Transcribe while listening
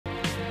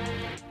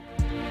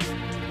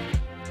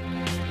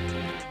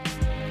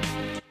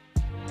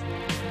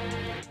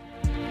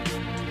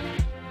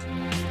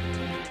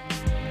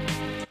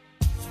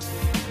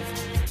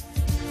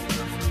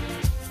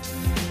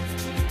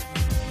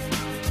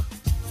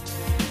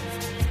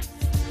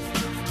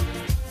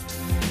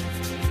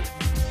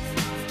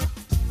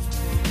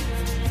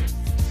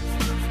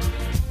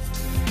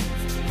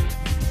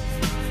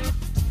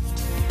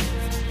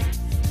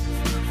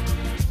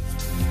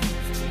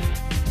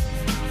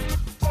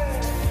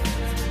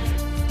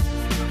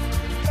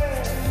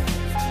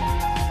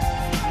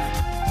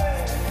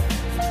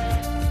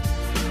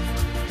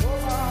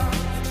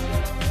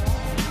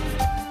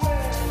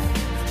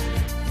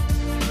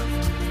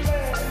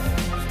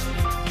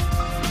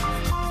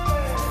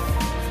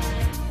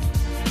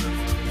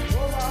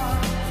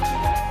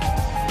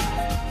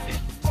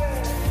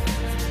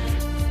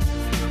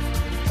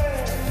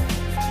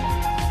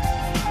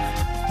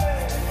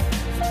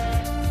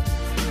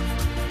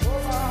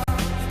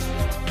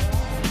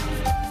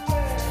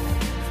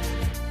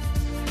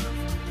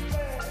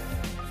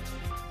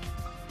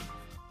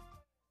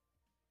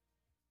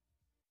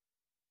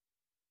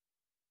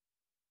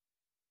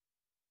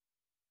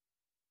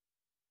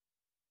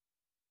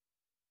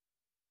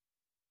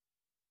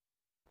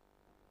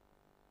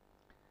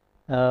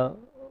Uh,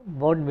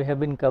 what we have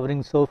been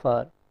covering so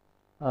far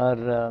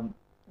are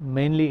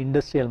mainly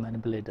industrial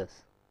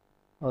manipulators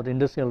or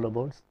industrial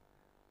robots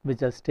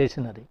which are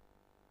stationary.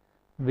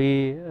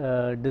 We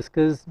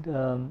discussed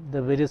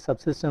the various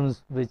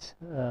subsystems which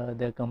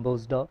they are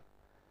composed of,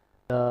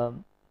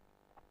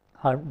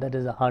 that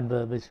is the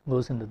hardware which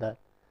goes into that,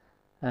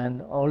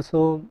 and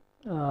also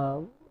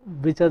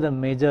which are the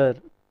major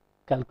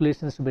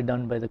calculations to be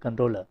done by the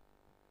controller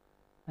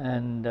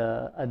and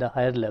at the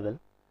higher level,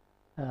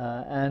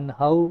 and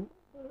how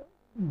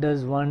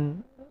does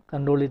one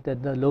control it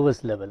at the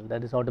lowest level,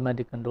 that is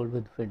automatic control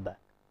with feedback.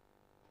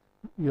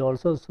 You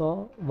also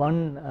saw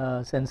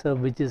one sensor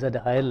which is at a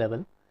higher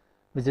level,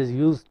 which is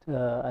used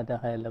at a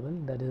higher level,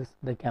 that is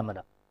the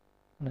camera,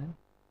 right?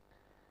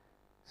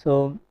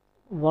 So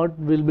what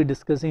we'll be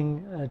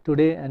discussing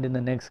today and in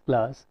the next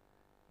class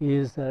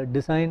is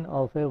design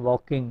of a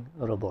walking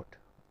robot,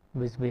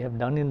 which we have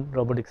done in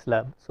robotics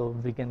lab, so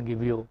we can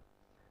give you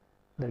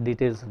the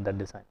details of that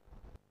design.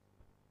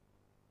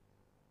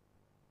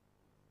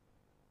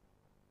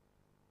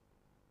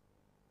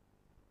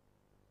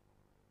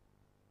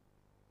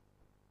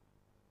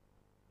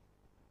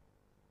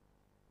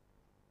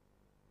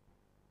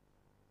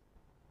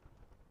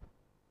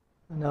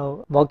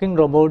 Now, walking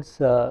robots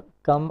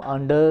come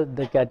under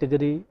the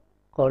category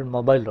called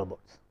mobile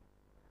robots.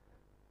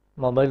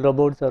 Mobile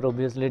robots are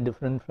obviously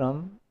different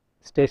from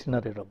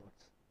stationary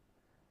robots.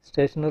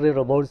 Stationary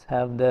robots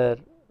have their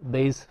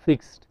base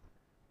fixed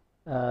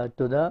to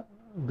the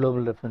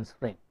global reference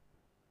frame,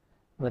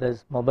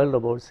 whereas mobile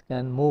robots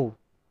can move.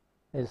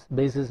 Its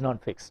base is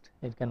not fixed,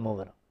 it can move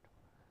around.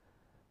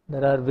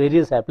 There are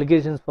various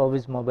applications for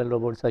which mobile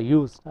robots are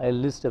used. I'll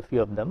list a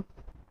few of them.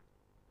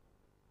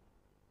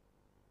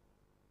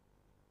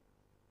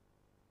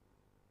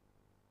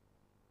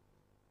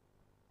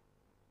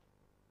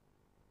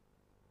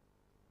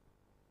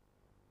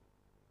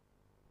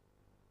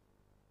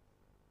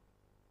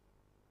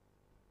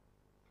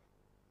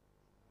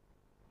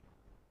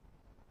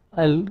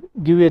 I'll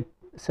give you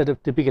a set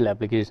of typical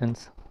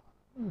applications,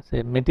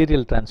 say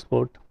material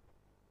transport,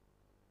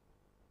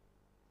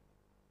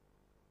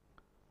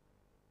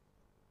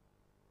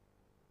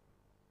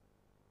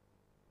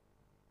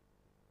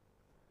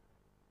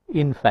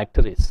 in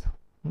factories.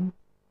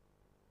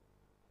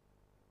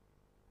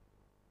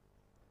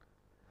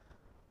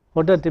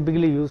 What are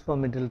typically used for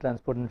material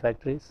transport in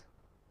factories?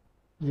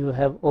 You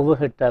have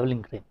overhead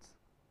traveling cranes,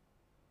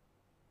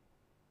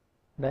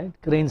 right?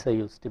 Cranes are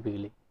used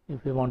typically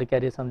if you want to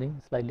carry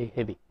something slightly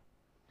heavy.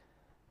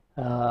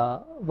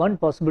 One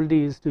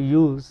possibility is to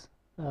use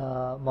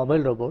mobile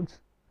robots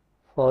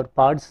for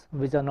parts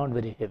which are not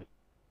very heavy.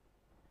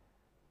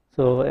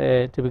 So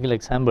a typical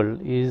example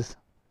is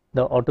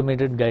the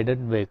automated guided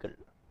vehicle.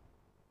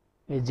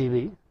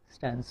 AGV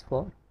stands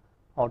for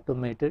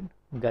automated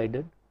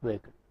guided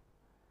vehicle.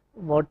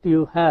 What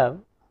you have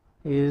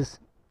is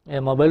a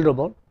mobile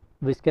robot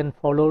which can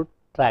follow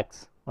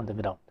tracks on the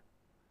ground.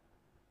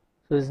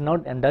 So it's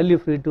not entirely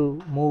free to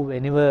move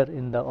anywhere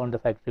on the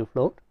factory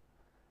floor.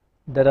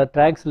 There are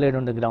tracks laid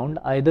on the ground,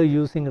 either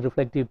using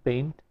reflective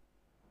paint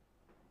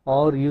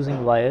or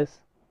using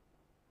wires.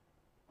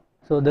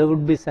 So there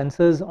would be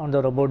sensors on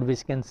the robot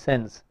which can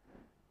sense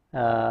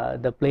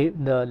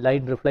the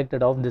light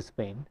reflected off this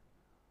paint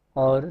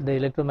or the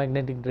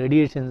electromagnetic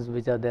radiations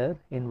which are there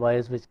in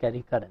wires which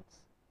carry currents.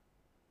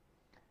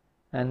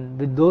 And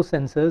with those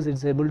sensors,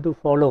 it's able to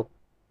follow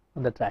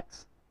the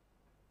tracks.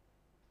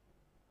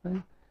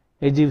 Right?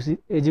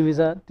 AGVs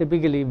are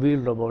typically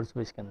wheeled robots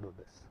which can do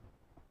this.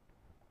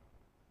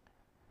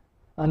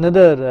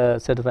 Another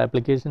set of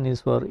application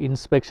is for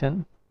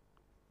inspection.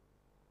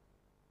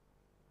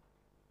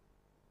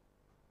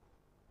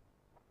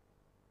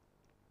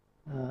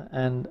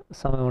 And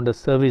some amount of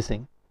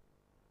servicing,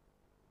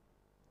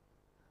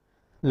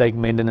 like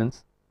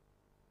maintenance.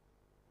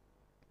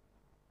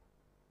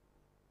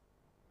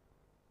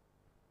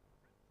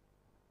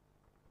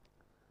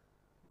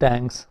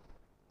 Tanks,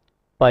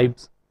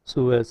 pipes,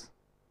 sewers,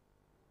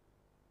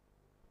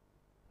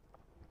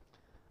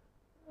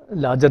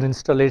 larger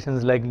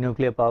installations like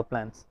nuclear power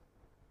plants,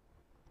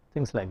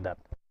 things like that.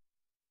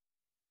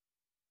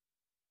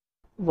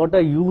 What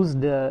are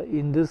used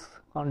in this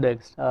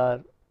context are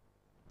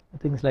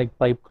things like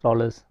pipe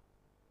crawlers,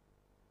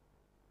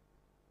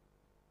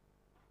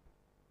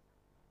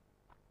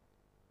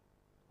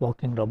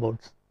 walking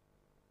robots,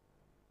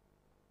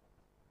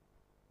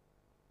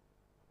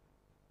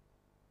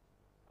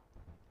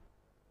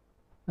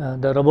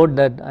 the robot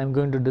that I am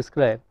going to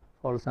describe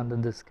falls under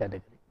this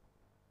category.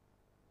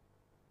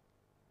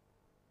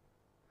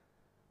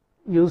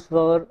 Used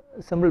for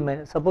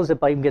simple, suppose a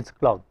pipe gets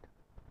clogged,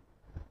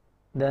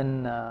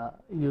 then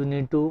you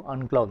need to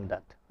unclog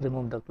that,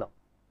 remove the clog.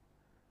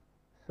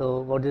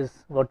 So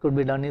what could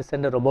be done is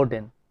send a robot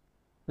in,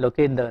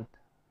 locate that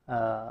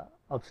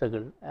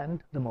obstacle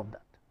and remove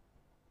that.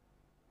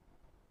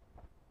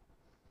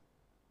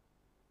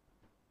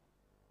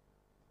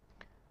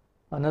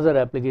 Another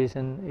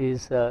application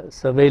is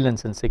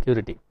surveillance and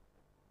security.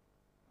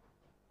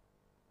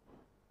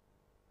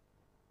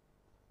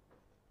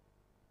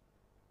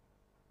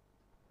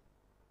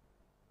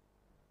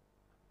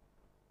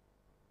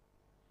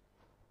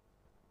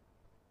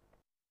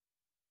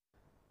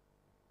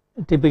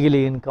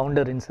 typically in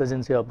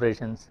counter-insurgency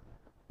operations,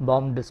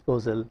 bomb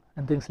disposal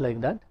and things like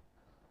that,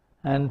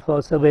 and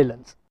for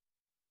surveillance.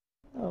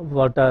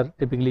 What are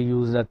typically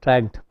used are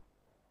tracked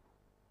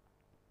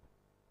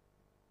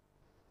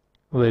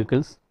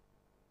vehicles,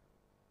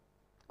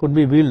 could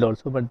be wheeled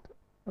also, but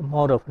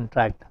more often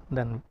tracked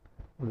than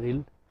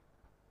wheeled.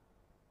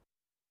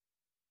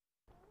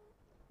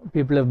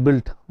 People have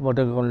built what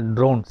are called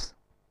drones,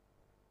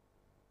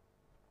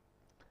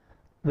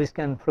 which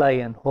can fly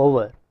and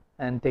hover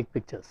and take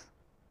pictures.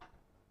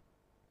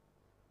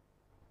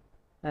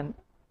 And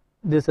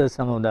these are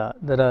some of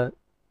there are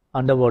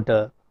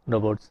underwater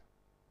robots.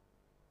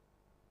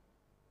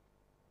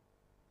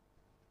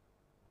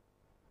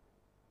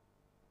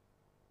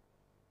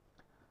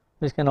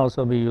 Which can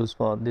also be used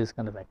for this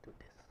kind of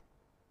activities.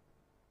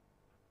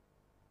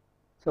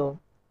 So,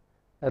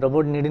 a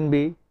robot needn't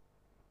be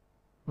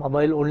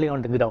mobile only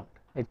on the ground.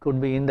 It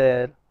could be in the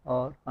air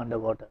or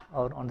underwater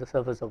or on the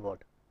surface of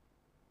water.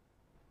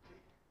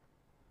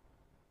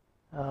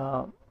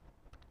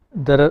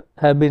 There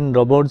have been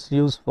robots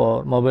used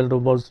for, mobile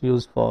robots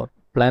used for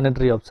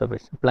planetary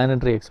observation,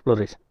 planetary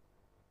exploration.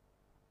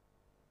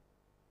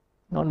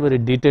 Not very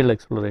detailed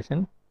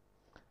exploration,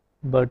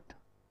 but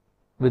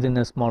within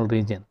a small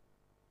region.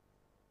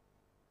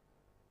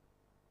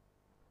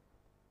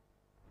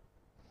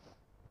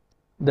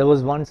 There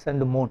was one sent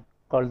to moon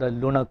called the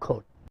Lunar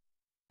Code,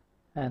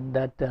 and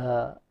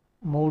that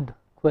moved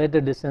quite a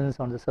distance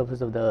on the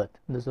surface of the earth.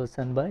 This was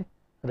sent by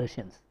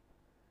Russians.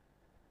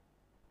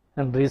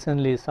 And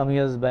recently, some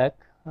years back,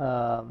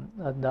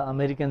 the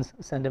Americans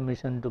sent a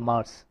mission to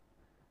Mars,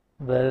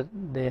 where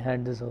they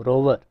had this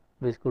rover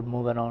which could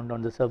move around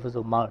on the surface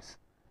of Mars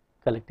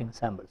collecting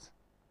samples.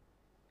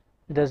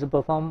 It has to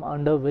perform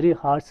under very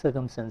harsh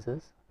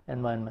circumstances,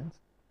 environments,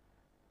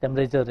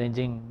 temperature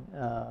ranging,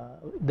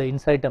 the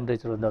inside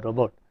temperature of the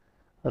robot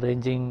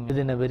ranging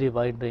within a very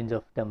wide range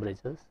of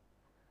temperatures.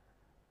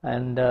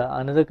 And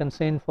another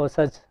constraint for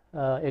such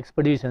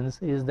expeditions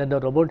is that the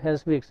robot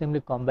has to be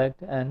extremely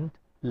compact and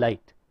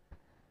light.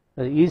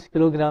 Each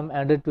kilogram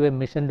added to a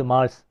mission to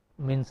Mars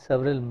means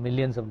several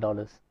millions of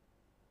dollars.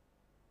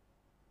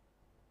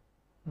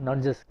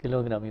 Not just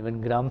kilogram, even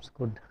grams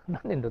could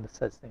run into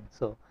such things.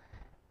 So,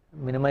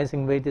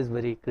 minimizing weight is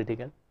very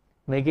critical.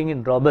 Making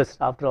it robust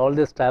after all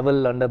this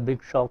travel under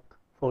big shock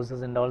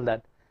forces and all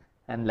that,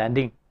 and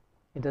landing,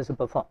 it has to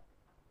perform.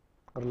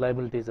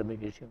 Reliability is a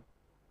big issue.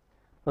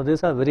 So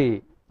these are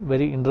very,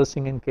 very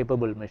interesting and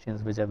capable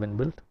machines which have been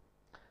built.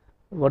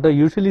 What are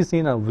usually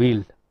seen are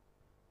wheeled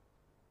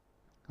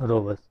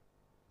rovers.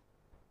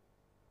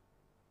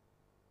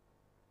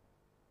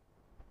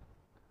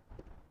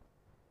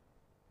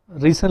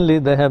 Recently,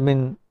 there have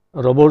been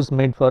robots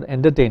made for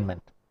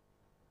entertainment.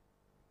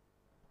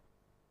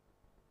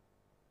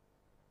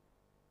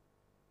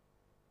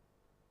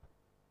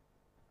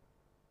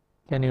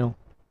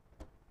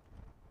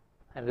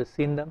 Have you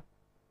seen them?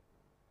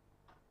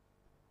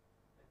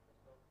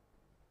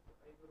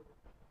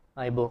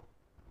 Aibo.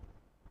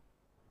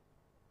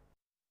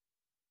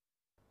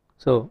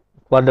 So,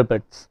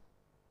 quadrupeds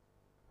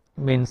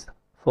means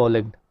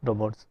four-legged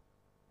robots.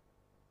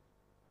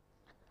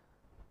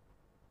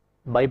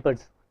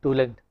 Bipeds,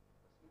 two-legged,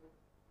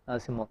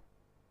 Asimo.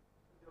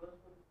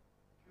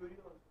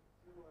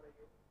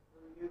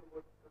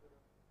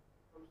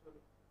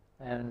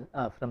 And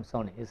from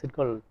Sony. Is it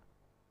called?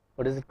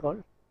 What is it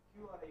called?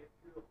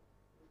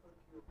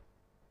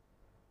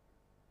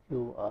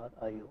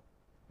 QRIO.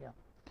 Yeah.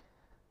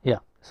 Yeah.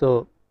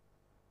 So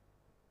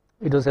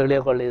it was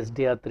earlier called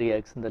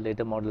SDR3X, and the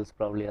later models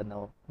probably are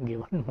now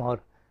given more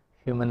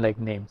human-like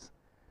names.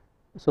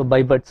 So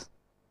bipeds.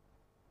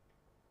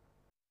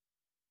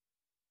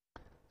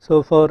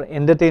 So for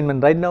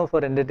entertainment, right now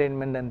for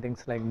entertainment and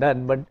things like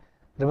that, but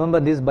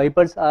remember these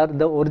bipeds are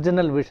the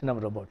original vision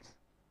of robots.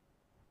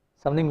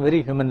 Something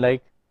very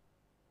human-like,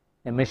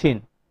 a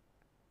machine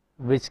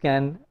which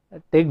can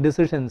take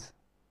decisions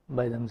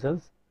by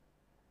themselves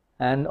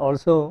and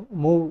also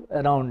move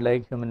around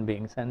like human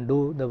beings and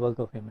do the work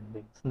of human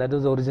beings. That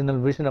was the original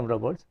vision of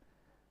robots.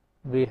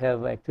 We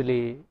have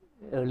actually,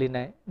 early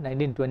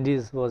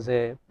 1920s was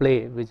a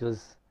play which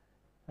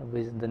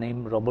the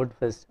name Robot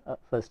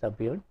first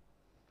appeared,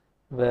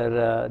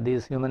 where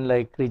these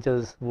human-like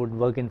creatures would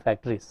work in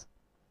factories.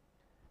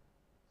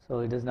 So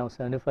it is now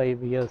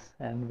 75 years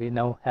and we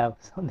now have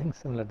something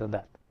similar to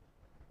that.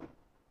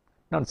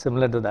 Not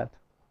similar to that,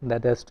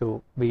 that has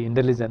to be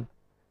intelligent.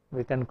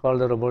 We can call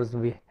the robots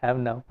we have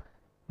now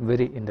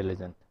very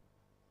intelligent.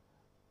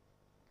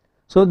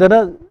 So there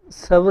are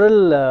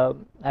several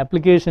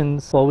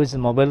applications for which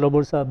mobile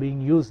robots are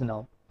being used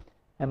now,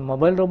 and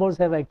mobile robots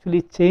have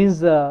actually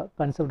changed the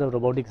concept of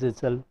robotics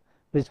itself,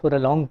 which for a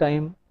long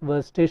time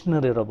were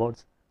stationary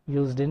robots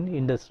used in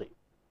industry,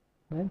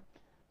 right?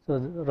 So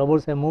the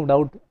robots have moved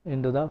out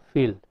into the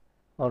field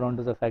or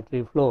onto the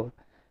factory floor,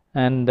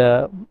 and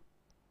a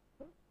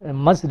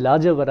much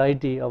larger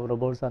variety of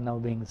robots are now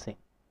being seen.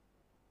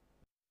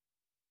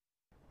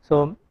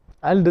 So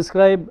I'll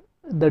describe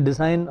the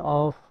design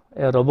of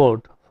a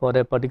robot for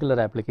a particular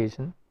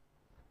application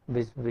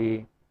which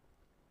we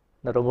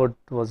The robot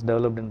was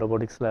developed in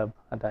robotics lab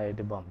at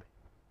IIT Bombay.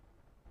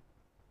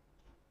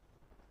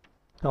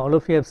 Now, all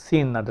of you have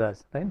seen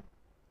Nataraj, right?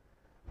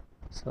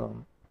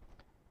 So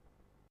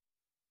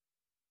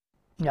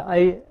yeah,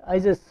 I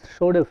just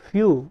showed a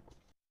few.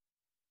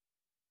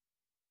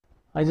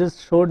 I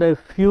just showed a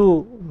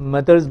few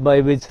methods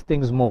by which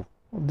things move.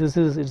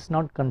 It's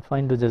not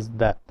confined to just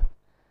that.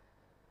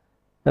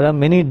 There are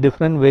many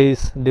different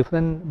ways,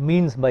 different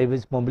means by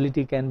which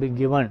mobility can be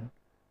given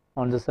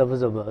on the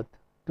surface of Earth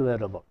to a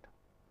robot.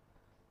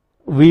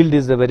 Wheeled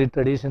is a very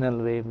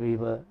traditional way we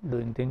were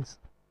doing things.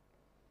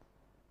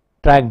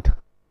 Tracked,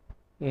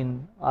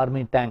 in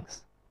army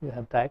tanks, you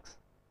have tracks.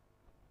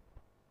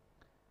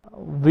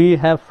 We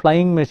have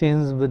flying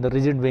machines with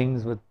rigid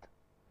wings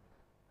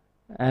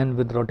and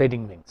with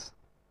rotating wings,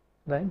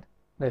 right?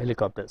 The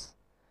helicopters.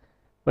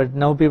 But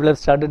now people have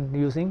started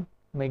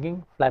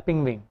making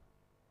flapping wing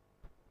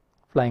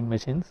flying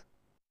machines.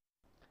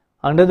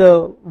 Under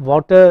the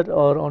water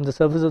or on the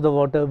surface of the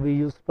water, we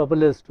use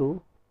propellers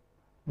to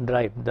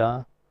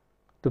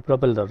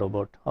propel the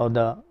robot or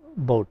the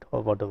boat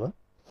or whatever.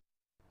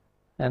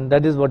 And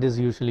that is what is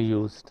usually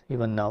used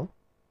even now.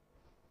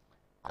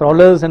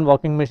 Crawlers and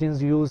walking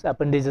machines use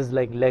appendages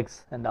like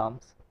legs and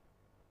arms.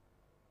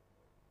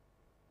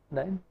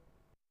 Right?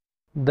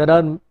 There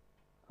are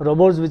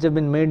robots which have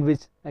been made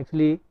which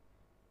actually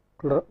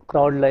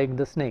crawl like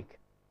the snake.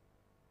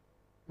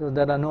 So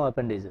there are no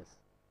appendages.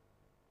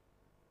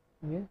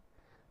 Okay?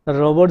 The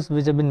robots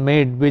which have been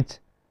made which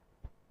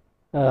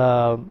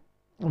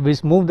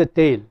move the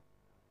tail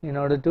in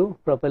order to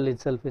propel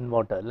itself in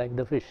water, like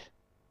the fish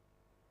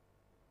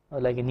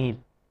or like an eel.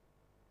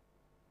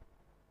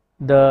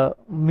 The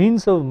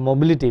means of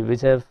mobility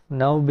which have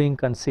now been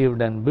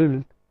conceived and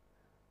built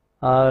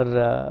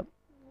are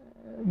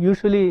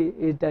usually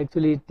it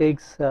actually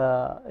takes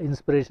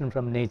inspiration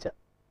from nature.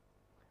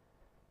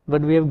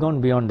 But we have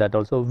gone beyond that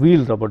also.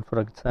 Wheel robot, for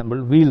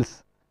example,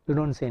 wheels you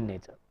don't see in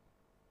nature.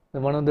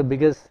 One of the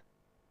biggest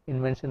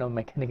invention of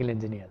mechanical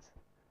engineers,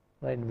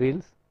 right?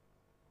 Wheels.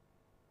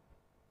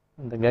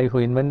 And the guy who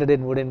invented it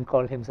wouldn't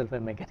call himself a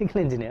mechanical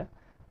engineer,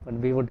 but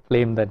we would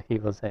claim that he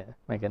was a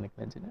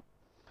mechanical engineer.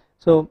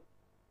 So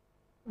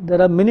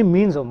there are many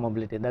means of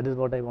mobility. That is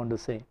what I want to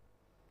say.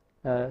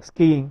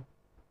 Skiing,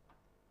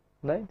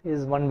 right,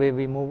 is one way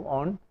we move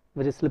on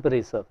very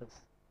slippery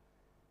surface.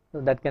 So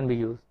that can be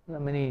used. There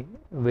are many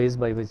ways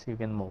by which you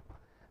can move.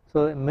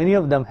 So many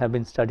of them have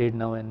been studied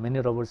now, and many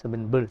robots have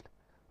been built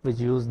which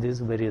use these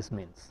various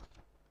means.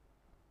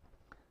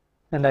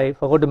 And I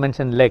forgot to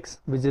mention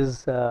legs, which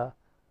is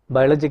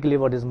biologically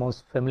what is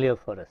most familiar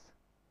for us,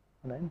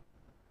 right?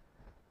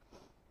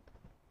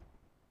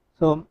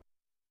 So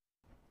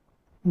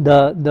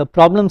the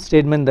problem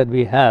statement that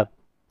we have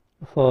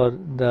for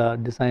the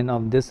design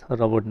of this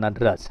robot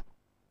Nataraj,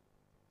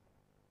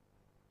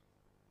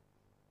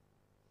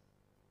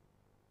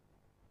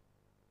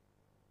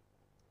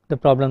 the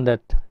problem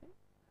that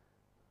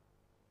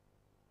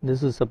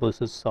this is supposed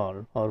to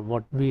solve, or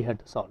what we had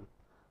to solve,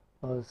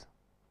 was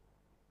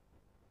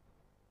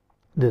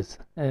this.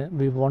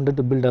 We wanted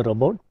to build a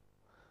robot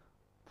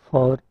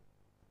for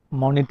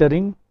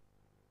monitoring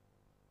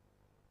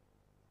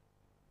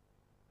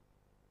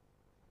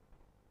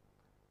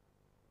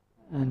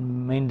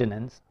and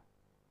maintenance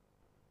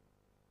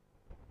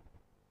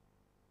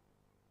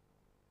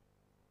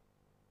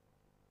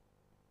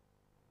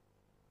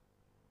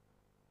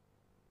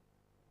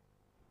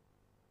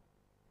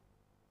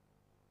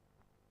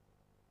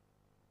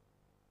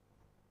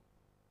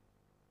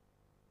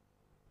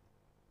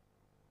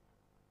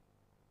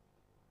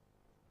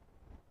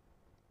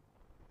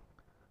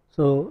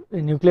So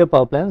in nuclear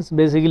power plants,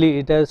 basically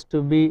it has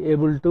to be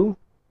able to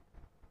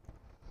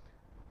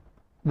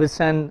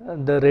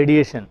withstand the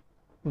radiation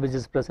which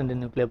is present in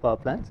nuclear power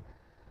plants,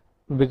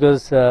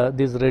 because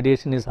this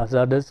radiation is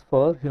hazardous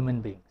for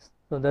human beings.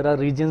 So there are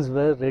regions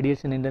where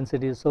radiation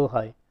intensity is so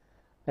high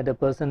that a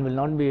person will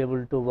not be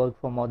able to work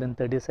for more than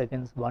 30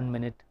 seconds, 1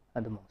 minute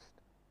at the most.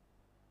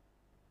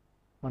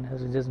 One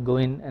has to just go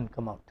in and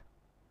come out,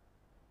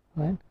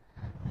 right?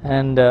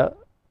 And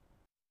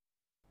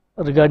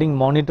regarding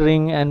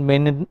monitoring and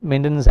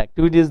maintenance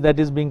activities that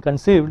is being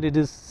conceived, it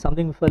is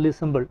something fairly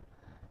simple.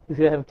 If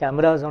you have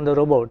cameras on the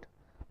robot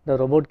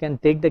can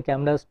take the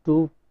cameras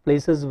to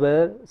places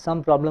where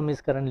some problem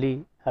is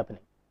currently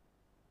happening,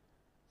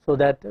 so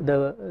that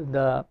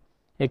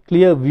a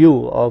clear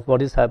view of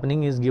what is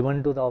happening is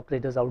given to the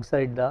operators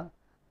outside the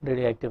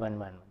radioactive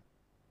environment.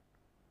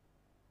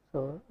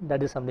 So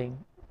that is something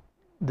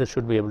this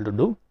should be able to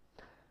do.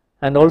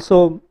 And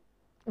also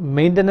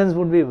maintenance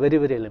would be very,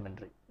 very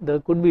elementary. There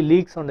could be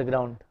leaks on the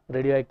ground,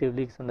 radioactive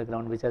leaks on the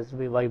ground, which has to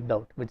be wiped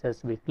out, which has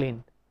to be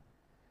cleaned.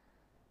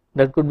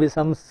 There could be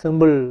some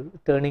simple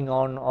turning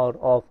on or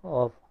off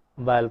of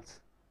valves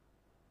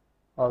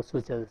or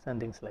switches and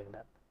things like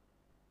that,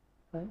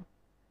 right?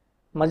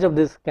 Much of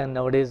this can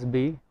nowadays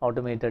be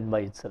automated by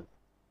itself.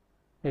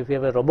 If you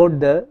have a robot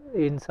there,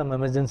 in some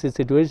emergency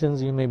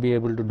situations you may be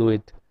able to do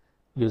it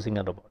using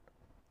a robot.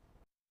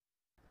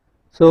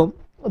 So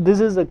this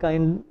is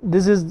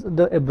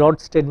a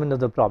broad statement of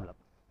the problem.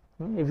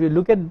 If you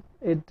look at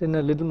it in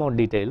a little more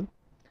detail,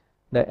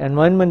 the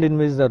environment in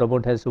which the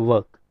robot has to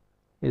work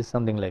is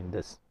something like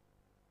this.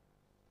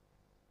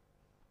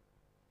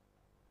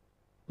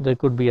 There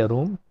could be a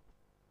room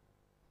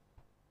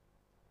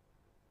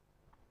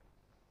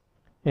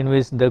in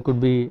which there could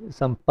be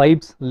some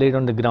pipes laid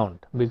on the ground,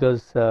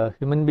 because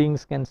human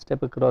beings can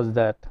step across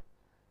that.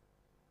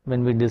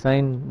 When we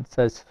design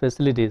such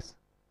facilities,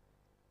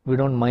 we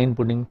don't mind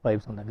putting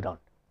pipes on the ground,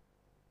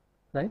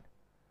 right?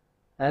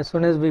 As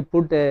soon as we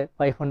put a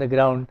pipe on the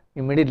ground,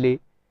 immediately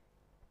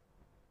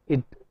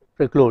it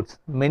precludes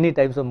many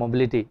types of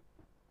mobility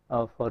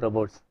for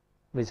robots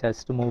which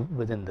has to move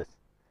within this.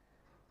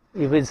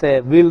 If it's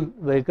a wheeled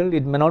vehicle,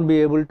 it may not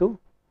be able to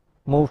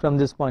move from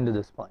this point to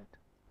this point,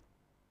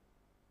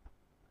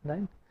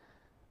 right?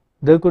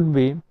 There could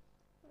be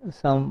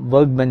some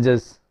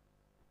workbenches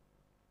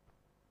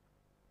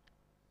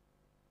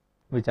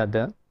which are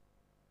there.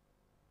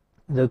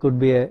 There could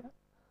be a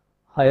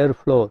higher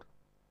floor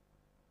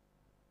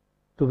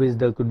to which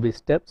there could be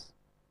steps.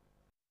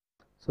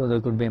 So there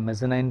could be a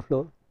mezzanine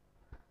floor.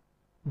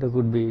 There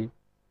could be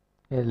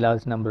a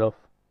large number of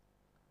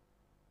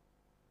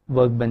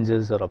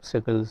workbenches or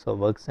obstacles or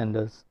work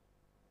centers.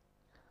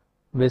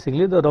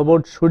 Basically, the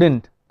robot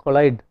shouldn't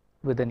collide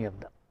with any of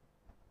them,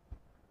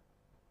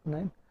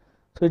 right?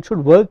 So it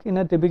should work in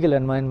a typical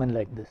environment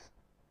like this.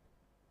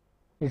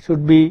 It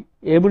should be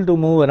able to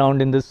move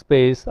around in this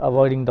space,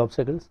 avoiding the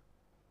obstacles.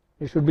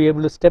 It should be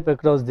able to step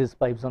across these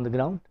pipes on the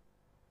ground,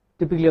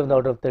 typically of the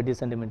order of 30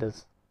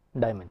 centimeters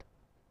diameter.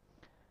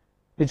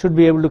 It should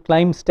be able to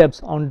climb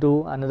steps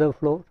onto another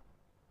floor.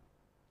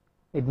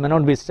 It may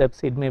not be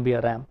steps, it may be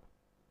a ramp.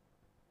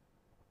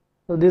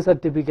 So this is a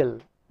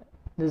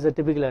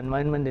typical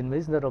environment in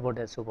which the robot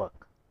has to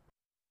work.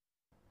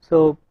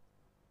 So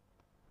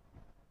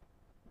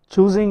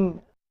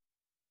choosing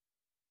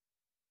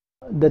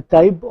the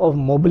type of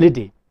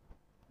mobility,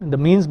 the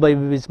means by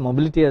which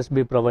mobility has to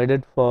be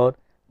provided for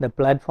the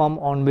platform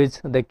on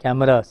which the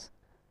cameras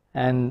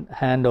and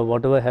hand or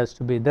whatever has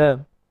to be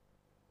there,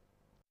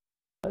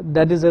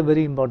 that is a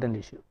very important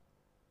issue.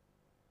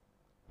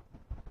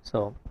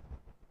 So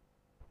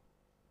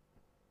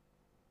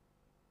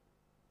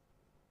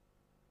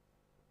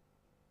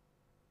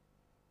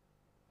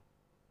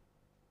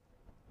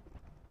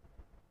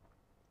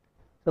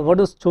what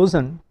was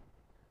chosen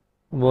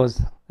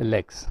was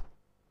legs.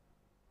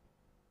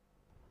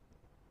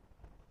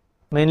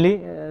 Mainly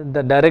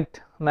the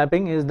direct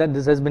mapping is that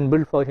this has been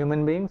built for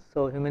human beings,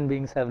 so human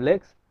beings have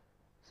legs,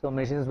 so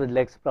machines with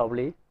legs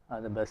probably are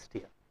the best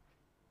here.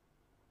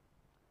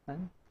 Right?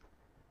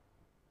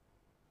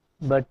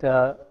 But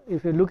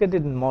if you look at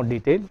it in more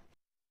detail,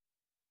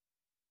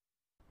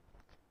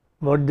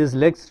 what these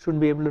legs should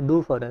be able to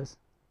do for us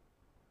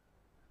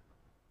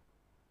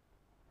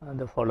are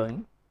the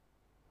following.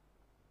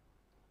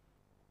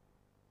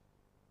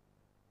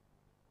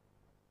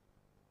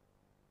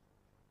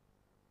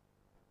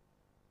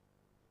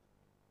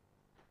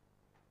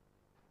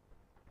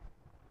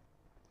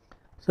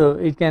 So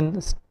it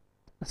can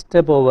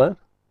step over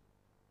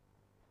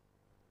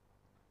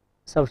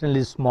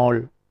sufficiently small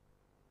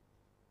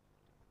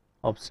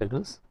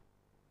obstacles.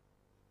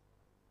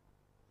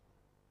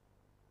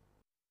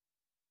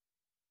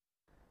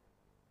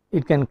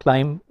 It can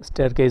climb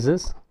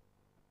staircases.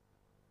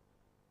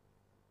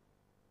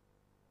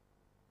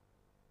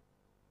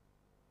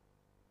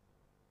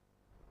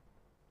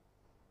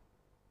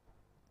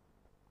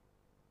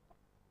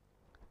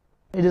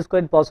 It is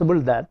quite possible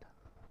that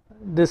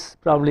this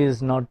probably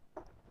is not,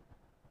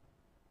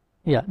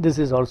 this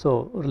is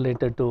also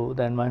related to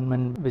the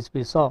environment which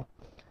we saw.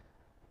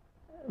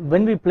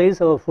 When we place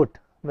our foot,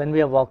 when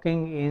we are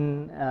walking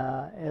in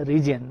a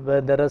region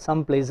where there are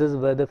some places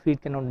where the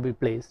feet cannot be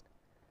placed,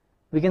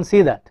 we can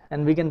see that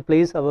and we can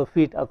place our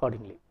feet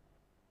accordingly,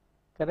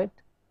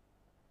 correct?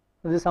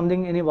 This is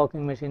something any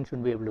walking machine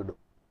should be able to do.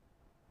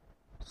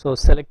 So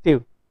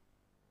selective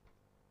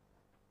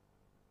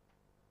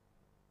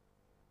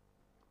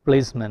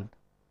placement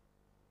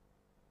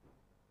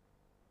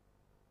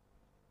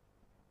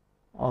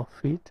of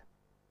feet.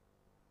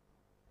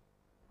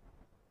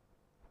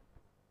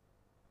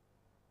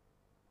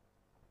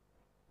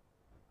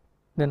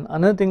 Then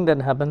another thing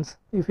that happens,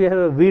 if you have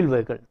a wheel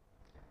vehicle,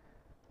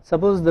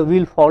 suppose the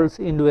wheel falls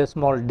into a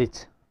small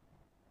ditch,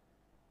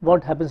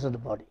 what happens to the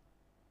body?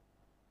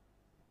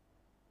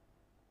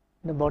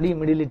 The body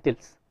immediately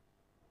tilts,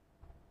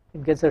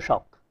 it gets a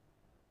shock,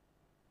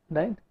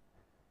 right?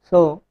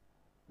 So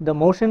the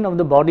motion of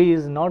the body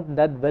is not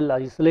that well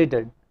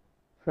isolated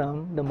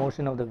from the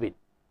motion of the wheel.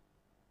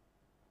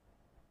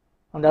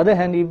 On the other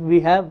hand, if we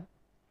have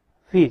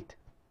feet,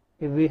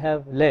 if we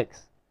have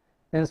legs,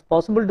 then it's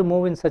possible to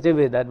move in such a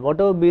way that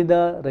whatever be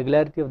the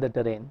regularity of the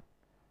terrain,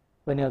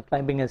 when you are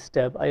climbing a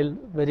step, I will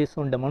very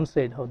soon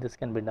demonstrate how this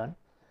can be done.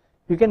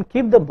 You can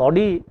keep the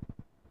body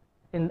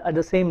at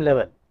the same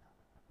level,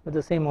 with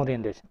the same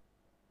orientation.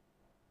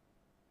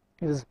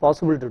 It is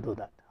possible to do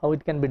that. How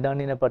it can be done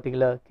in a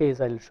particular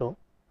case I will show.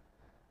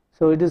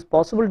 So it is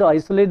possible to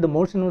isolate the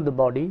motion of the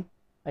body,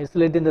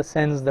 isolate in the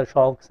sense the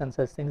shocks and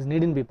such things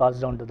needn't be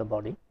passed on to the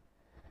body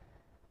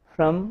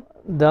from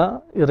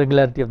the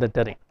irregularity of the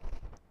terrain.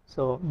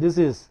 So this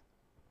is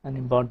an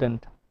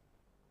important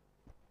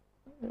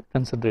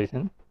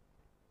consideration.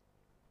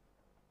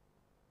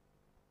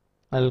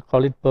 I will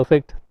call it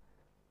perfect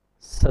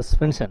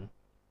suspension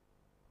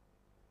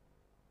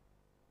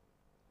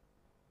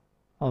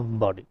of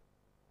body.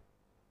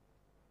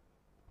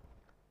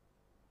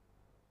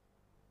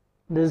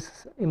 This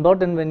is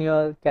important when you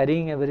are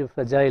carrying a very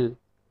fragile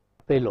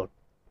payload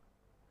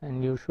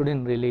and you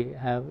shouldn't really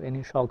have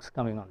any shocks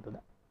coming onto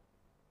that.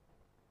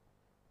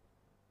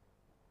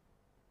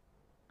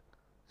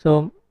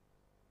 So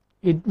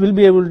it will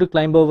be able to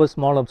climb over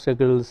small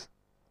obstacles,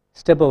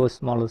 step over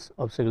small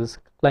obstacles,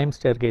 climb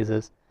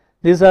staircases.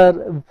 These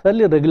are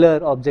fairly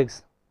regular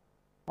objects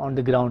on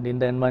the ground in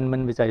the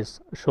environment which I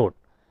showed.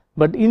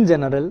 But in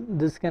general,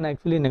 this can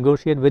actually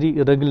negotiate very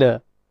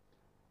irregular,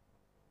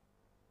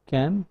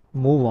 can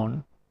move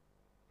on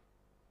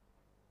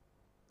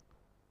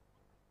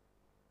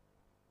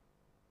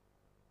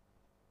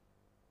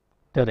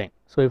terrain.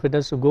 So if it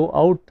has to go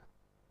out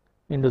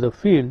into the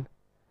field,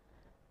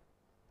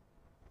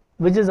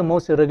 which is the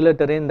most irregular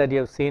terrain that you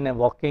have seen a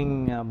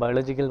walking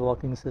biological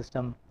walking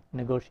system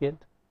negotiate?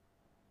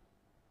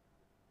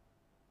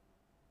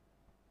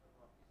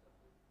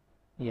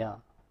 Yeah.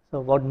 So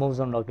what moves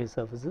on rocky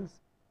surfaces?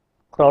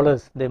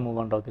 Crawlers, they move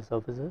on rocky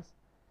surfaces.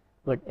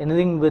 But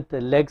anything with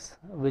legs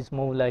which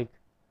move like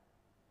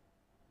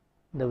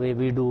the way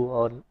we do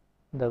or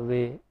the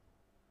way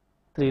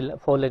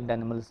four-legged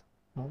animals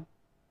move.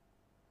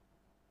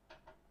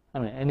 I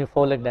mean any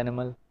four-legged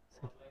animal.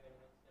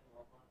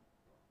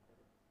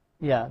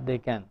 Yeah, they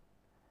can.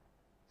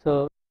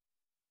 So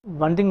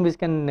one thing which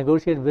can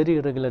negotiate very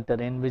irregular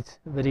terrain, which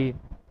very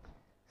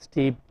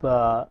steep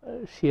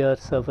sheer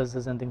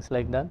surfaces and things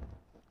like that,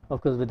 of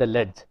course with the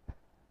ledge,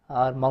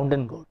 are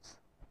mountain goats.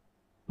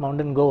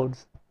 Mountain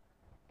goats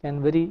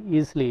can very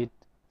easily, it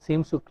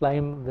seems to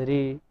climb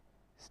very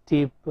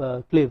steep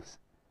cliffs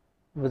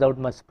without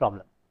much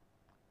problem,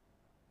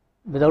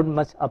 without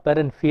much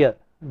apparent fear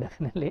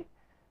definitely,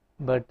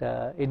 but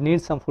it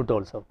needs some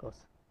footholds of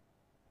course.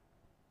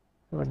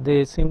 But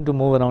they seem to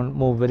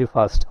move very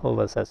fast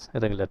over such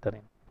irregular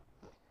terrain.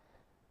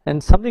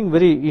 And something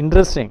very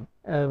interesting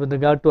with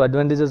regard to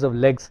advantages of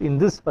legs in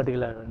this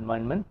particular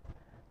environment,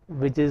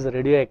 which is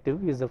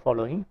radioactive, is the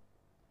following.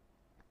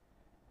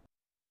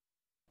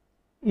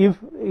 If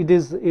it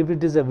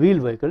is a wheel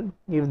vehicle,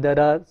 if there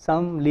are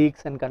some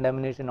leaks and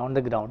contamination on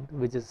the ground,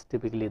 which is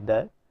typically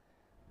there,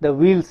 the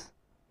wheels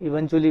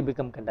eventually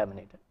become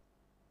contaminated,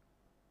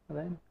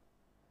 right?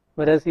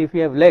 Whereas if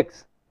you have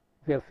legs,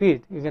 if you have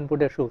feet, you can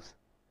put shoes.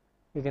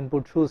 You can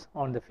put shoes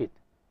on the feet.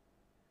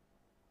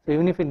 So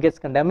even if it gets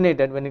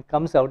contaminated, when it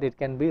comes out, it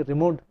can be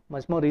removed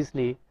much more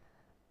easily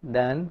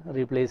than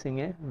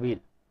replacing a wheel.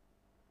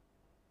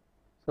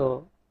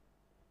 So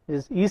it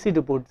is easy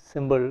to put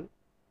simple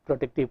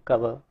protective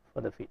cover for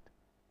the feet.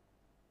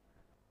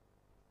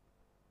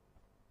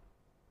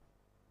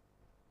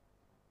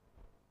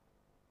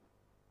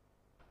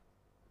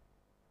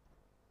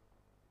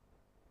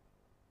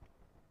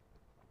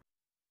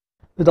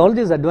 With all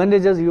these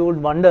advantages, you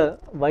would wonder,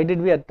 why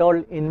did we at all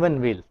invent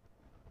wheel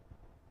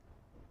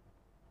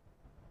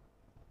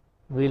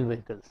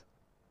vehicles?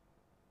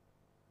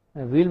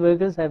 Wheel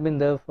vehicles have been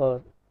there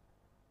for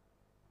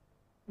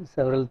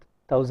several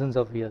thousands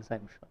of years, I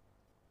am sure.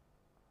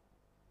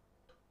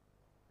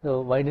 So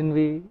why didn't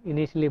we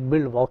initially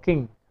build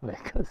walking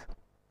vehicles?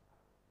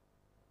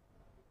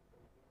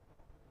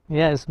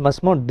 Yeah, it's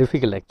much more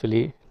difficult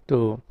actually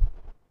to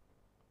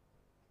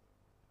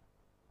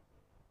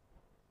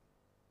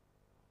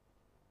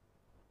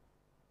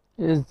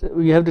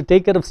you have to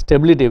take care of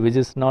stability, which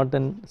is not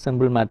a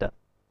simple matter.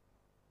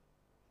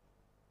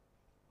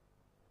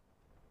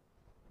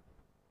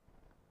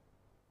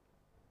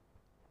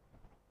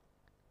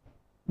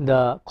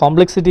 The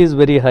complexity is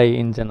very high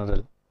in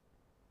general.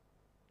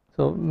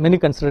 So many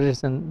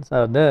considerations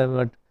are there,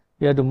 but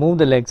you have to move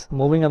the legs.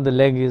 Moving of the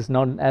leg is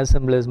not as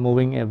simple as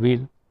moving a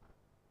wheel.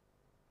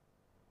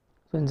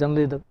 So in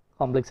general, the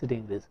complexity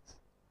increases.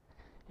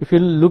 If you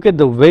look at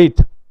the weight,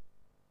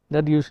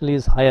 that usually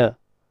is higher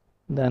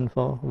than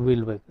for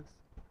wheel vehicles.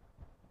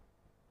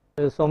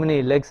 So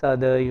many legs are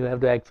there, you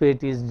have to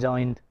actuate each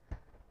joint,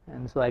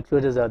 and so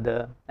actuators are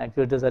there.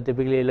 Actuators are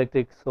typically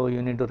electric, so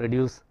you need to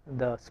reduce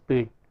the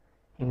speed,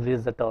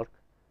 increase the torque.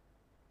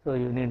 So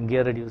you need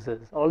gear reducers.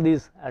 All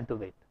these add to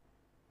weight.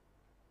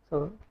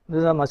 So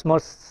these are much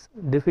more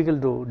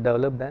difficult to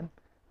develop than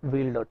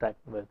wheeled or tracked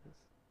vehicles.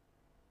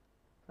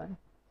 Right?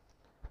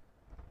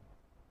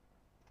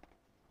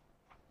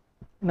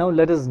 Now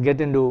let us get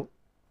into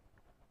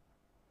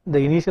the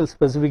initial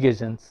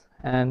specifications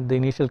and the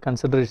initial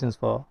considerations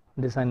for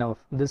design of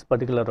this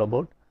particular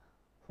robot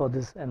for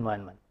this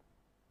environment.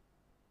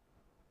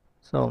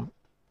 So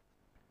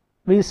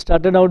we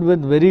started out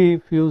with very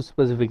few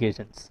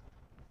specifications.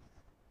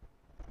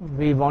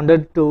 We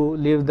wanted to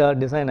leave the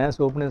design as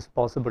open as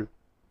possible,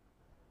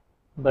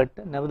 but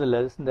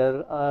nevertheless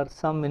there are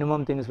some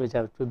minimum things which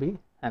have to be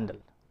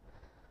handled.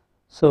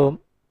 So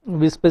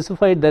we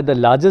specified that the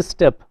largest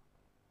step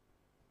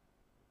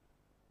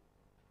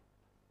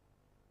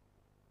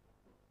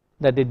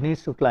that it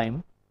needs to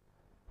climb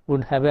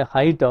would have a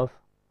height of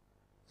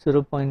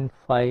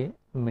 0.5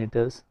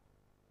 meters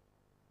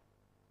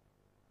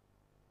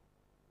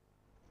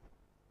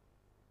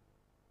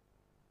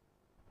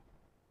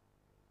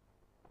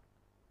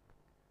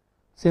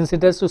since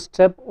it has to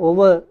step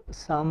over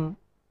some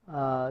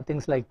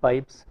things like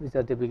pipes which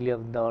are typically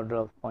of the order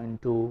of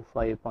 0.2,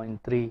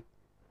 5.3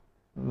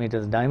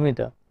 meters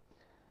diameter.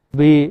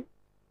 We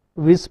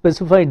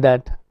specified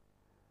that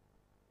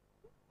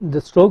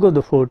the stroke of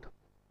the foot,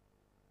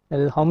 that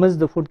is how much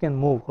the foot can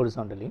move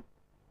horizontally,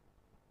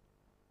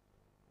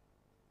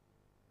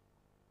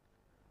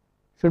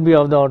 should be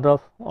of the order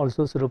of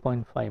also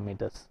 0.5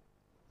 meters.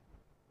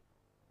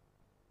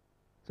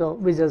 So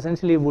which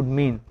essentially would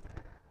mean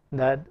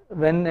that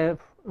when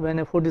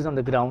a foot is on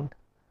the ground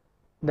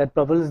that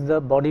propels the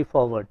body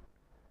forward,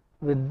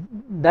 with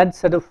that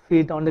set of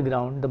feet on the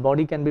ground the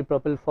body can be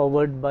propelled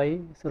forward by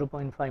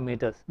 0.5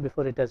 meters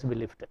before it has to be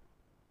lifted.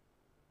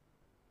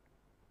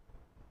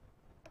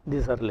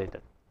 These are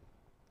related.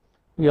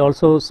 We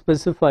also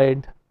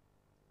specified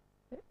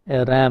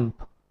a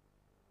ramp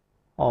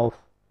of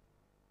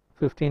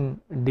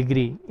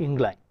 15-degree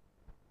incline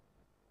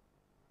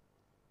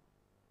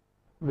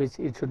which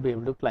it should be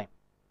able to climb.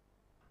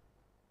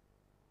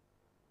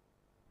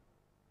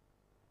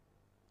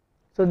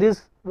 So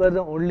these were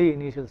the only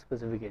initial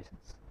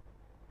specifications.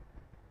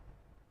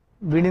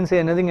 We didn't say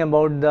anything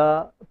about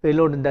the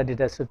payload that it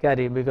has to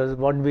carry, because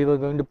what we were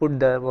going to put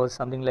there was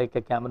something like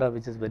a camera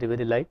which is very,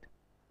 very light,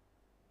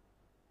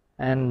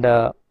 and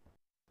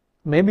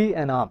maybe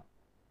an arm,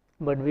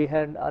 but we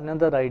had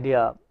another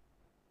idea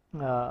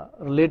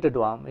related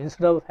to arm.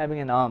 Instead of having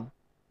an arm,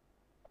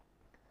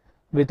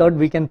 we thought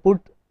we can put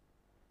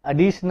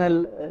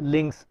additional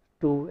links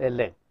to a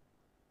leg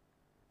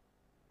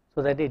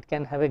so that it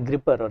can have a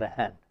gripper or a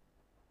hand,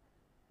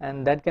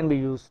 and that can be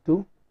used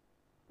to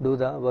do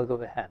the work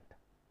of a hand.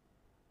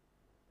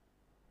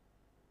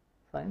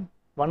 Fine.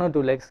 One or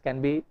two legs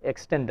can be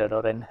extended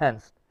or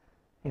enhanced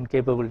in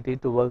capability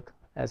to work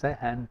as a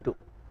hand too.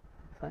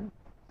 Fine.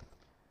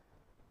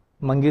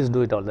 Monkeys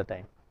do it all the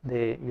time.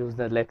 They use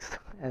their legs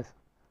as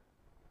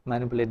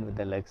manipulate with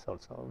their legs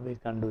also. We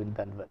can't do it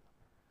that well.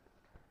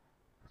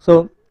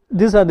 So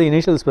these are the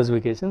initial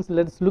specifications.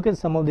 Let's look at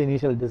some of the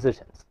initial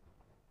decisions.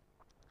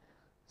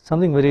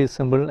 Something very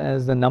simple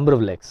as the number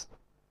of legs.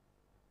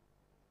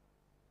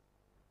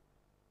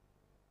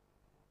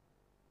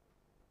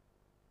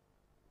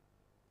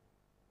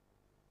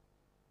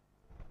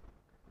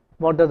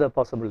 What are the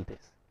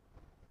possibilities?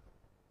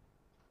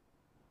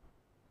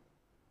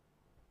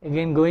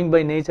 Again, going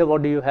by nature,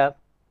 what do you have?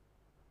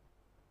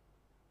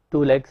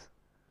 2 legs,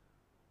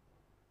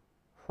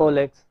 4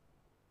 legs,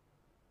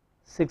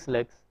 6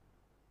 legs,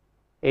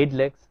 8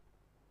 legs,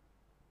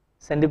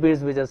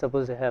 centipedes which are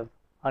supposed to have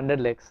 100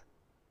 legs.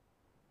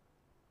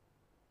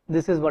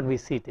 This is what we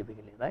see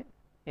typically, right,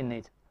 in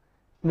nature.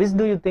 Which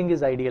do you think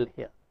is ideal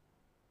here?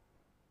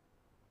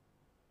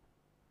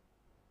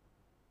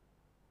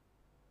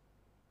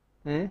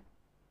 Eh?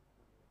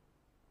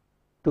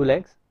 2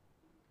 legs,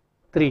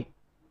 3.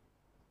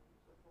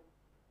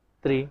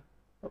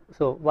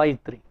 So why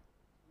 3?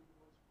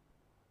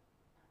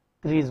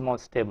 3 is more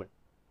stable.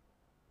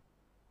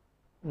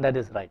 That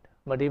is right.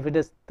 But if it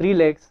is 3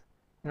 legs,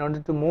 in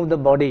order to move the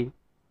body,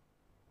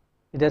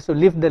 it has to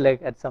lift the leg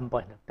at some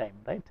point of time,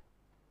 right?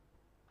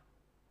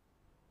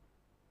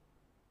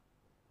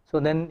 So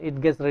then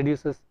it gets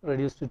reduced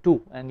to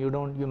 2, and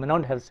you may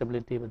not have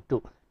stability with 2.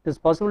 It is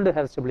possible to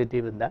have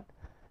stability with that,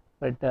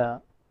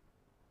 but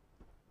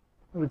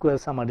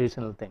requires some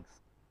additional things.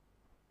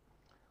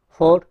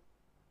 4,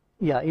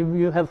 yeah, if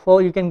you have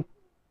 4, you can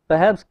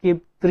perhaps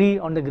keep 3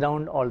 on the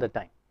ground all the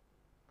time.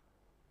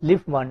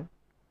 Lift 1,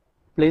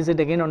 place it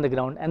again on the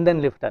ground, and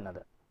then lift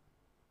another,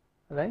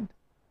 right?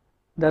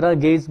 There are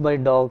gaits by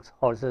dogs,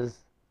 horses,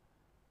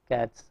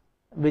 cats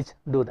which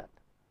do that.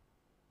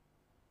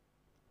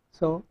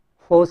 So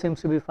 4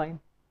 seems to be fine.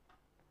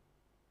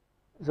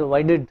 So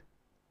why did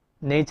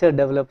nature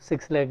develop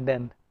 6-legged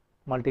and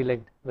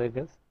multi-legged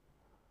vehicles?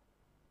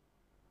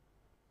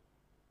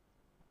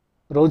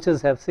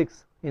 Roaches have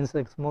 6,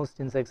 insects, most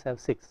insects have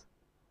 6,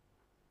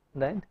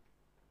 right?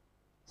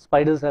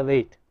 Spiders have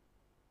 8,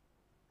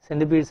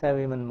 centipedes have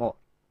even more.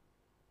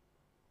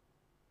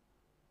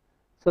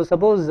 So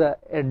suppose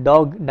a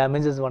dog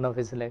damages one of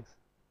his legs.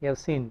 You have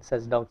seen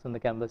such dogs on the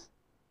campus.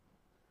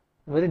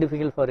 Very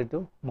difficult for it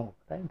to move,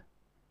 right?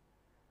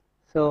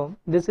 So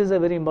this is a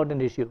very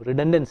important issue,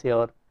 redundancy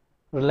or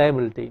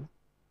reliability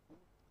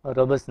or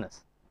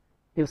robustness.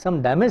 If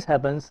some damage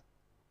happens,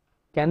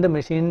 can the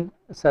machine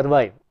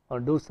survive or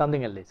do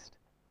something at least?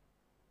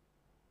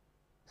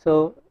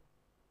 So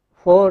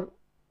 4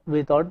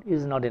 we thought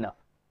is not enough.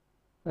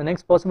 The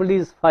next possibility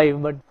is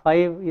 5, but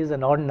 5 is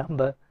an odd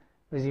number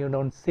which you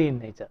don't see in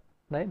nature,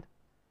 right?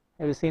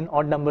 Have you seen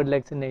odd numbered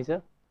legs in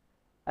nature?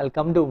 I'll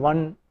come to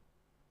one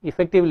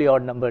effectively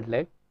odd numbered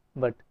leg,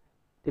 but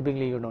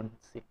typically you don't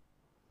see.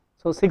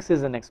 So 6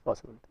 is the next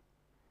possibility.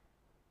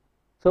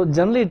 So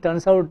generally it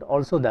turns out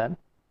also that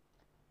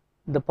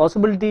the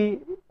possibility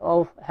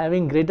of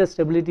having greater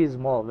stability is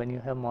more when you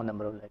have more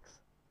number of legs.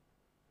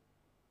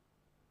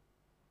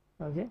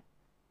 Okay,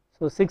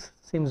 so 6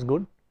 seems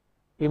good.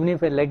 Even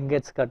if a leg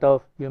gets cut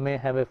off, you may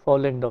have a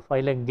 4-legged or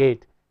 5-legged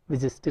gait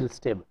which is still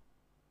stable.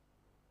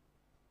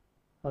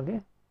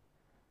 Okay,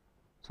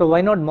 so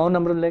why not more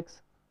number of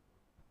legs?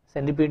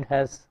 Centipede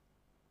has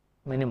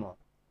many more.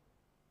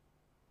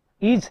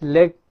 Each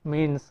leg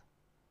means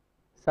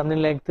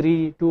something like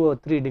 2 or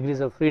 3 degrees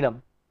of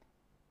freedom,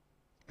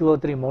 2 or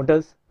 3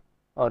 motors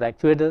or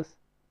actuators,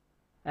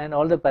 and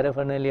all the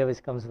paraphernalia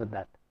which comes with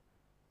that,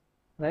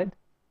 right?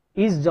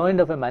 Each joint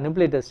of a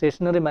manipulator,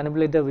 stationary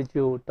manipulator which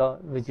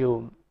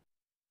you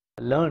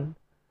learn,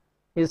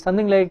 is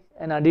something like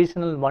an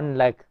additional 1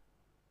 lakh,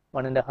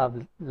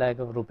 1.5 lakh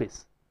of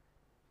rupees.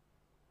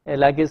 A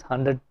lakh is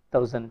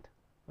 100,000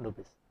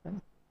 rupees. Right?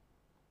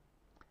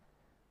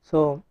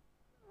 So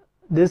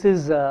this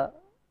is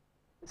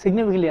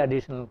significantly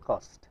additional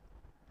cost.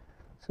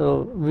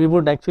 So we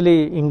would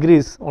actually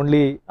increase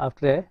only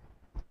after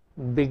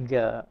a big,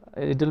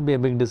 it will be a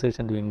big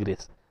decision to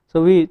increase.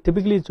 So we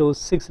typically chose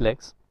 6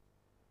 legs.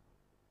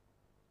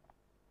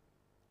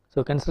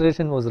 So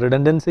consideration was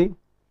redundancy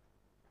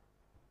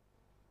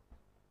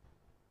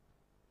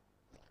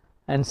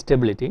and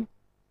stability.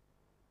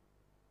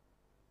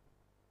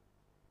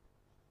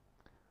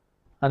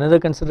 Another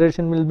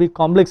consideration will be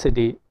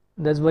complexity,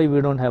 that's why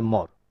we don't have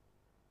more.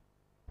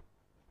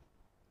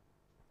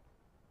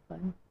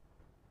 Fine.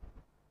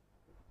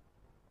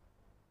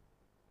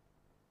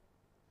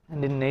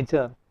 And in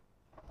nature,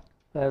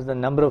 whereas the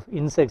number of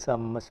insects are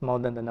much more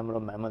than the number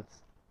of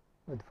mammals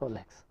with 4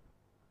 legs.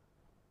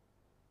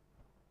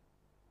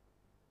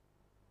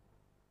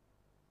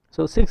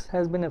 So 6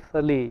 has been a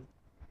fairly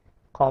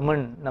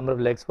common number of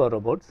legs for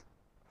robots.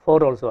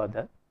 4 also are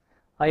there.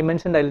 I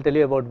mentioned, I will tell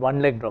you about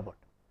 1-legged robot.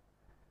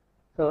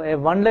 So a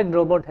 1-legged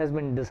robot has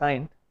been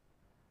designed,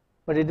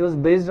 but it was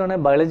based on a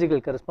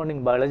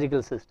corresponding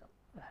biological system.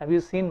 Have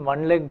you seen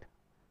 1-legged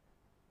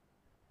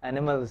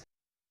animals,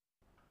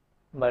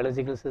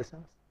 biological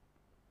systems?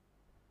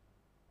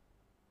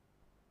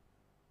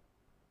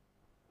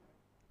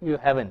 You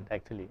haven't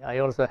actually, I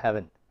also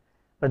haven't.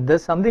 But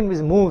there's something which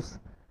moves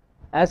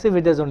as if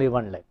it has only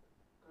 1 leg.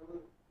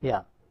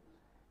 Yeah.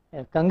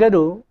 A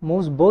kangaroo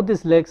moves both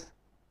its legs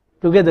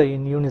together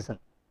in unison.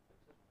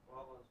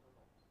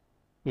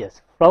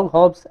 Yes, frog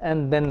hops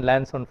and then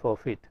lands on 4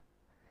 feet.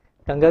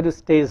 Kangaroo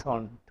stays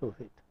on 2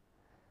 feet.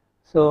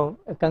 So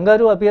a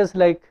kangaroo appears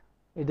like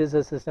it is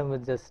a system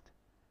with just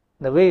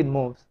the way it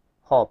moves,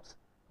 hops,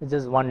 with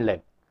just 1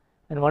 leg.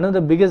 And one of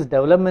the biggest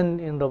development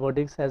in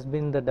robotics has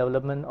been the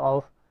development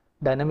of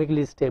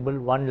dynamically stable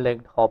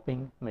 1-legged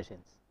hopping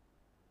machines.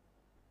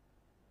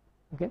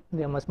 Okay,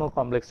 they are much more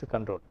complex to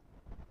control.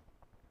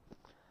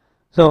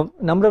 So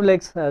number of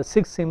legs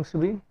 6 seems to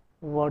be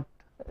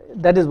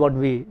that is what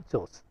we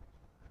chose.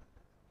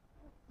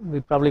 We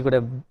probably could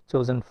have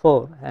chosen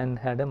 4 and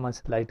had a much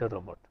lighter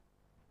robot.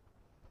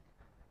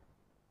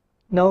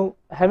 Now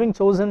having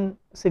chosen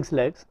 6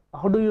 legs,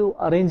 how do you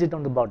arrange it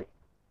on the body?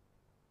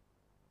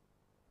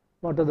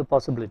 What are the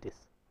possibilities?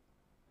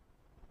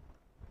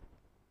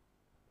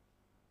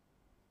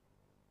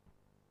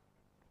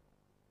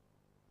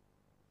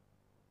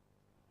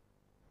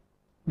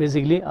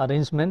 Basically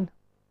arrangement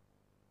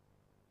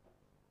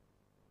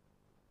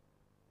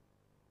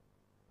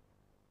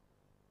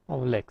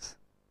of legs.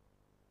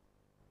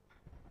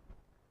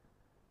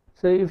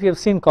 So if you have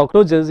seen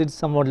cockroaches, it's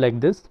somewhat like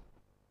this.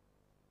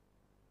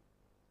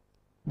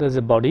 There is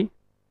a body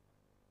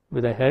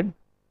with a head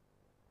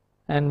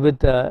and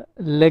with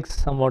legs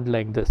somewhat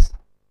like this.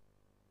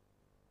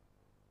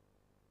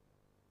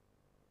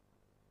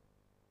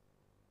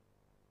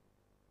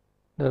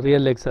 The rear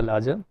legs are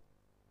larger.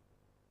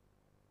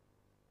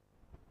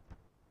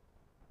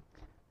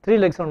 3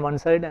 legs on one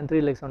side and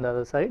 3 legs on the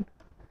other side.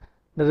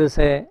 There is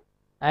a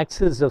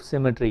axis of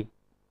symmetry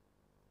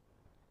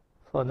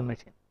for the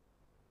machine.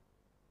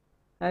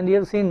 And you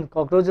have seen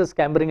cockroaches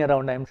scampering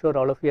around, I am sure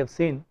all of you have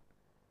seen,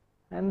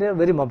 and they are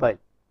very mobile,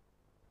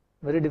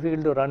 very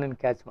difficult to run and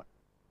catch one.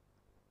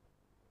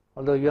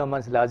 Although you are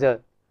much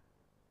larger,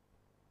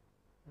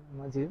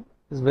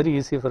 it's very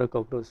easy for a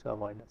cockroach to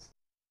avoid us.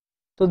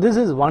 So this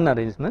is one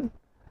arrangement.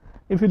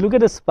 If you look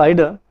at a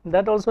spider,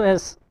 that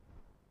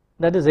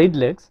is 8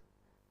 legs,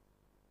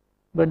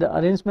 but the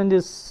arrangement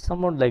is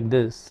somewhat like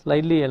this,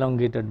 slightly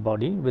elongated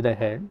body with a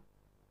head.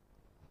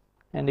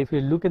 And if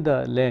you look at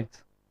the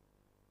legs,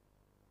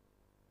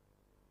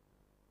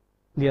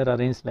 they are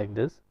arranged like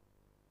this.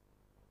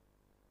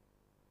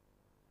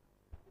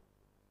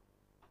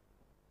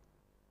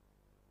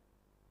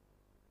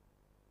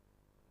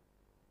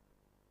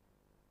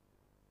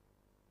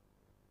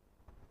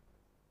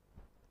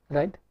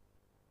 Right,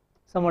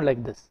 somewhat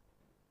like this.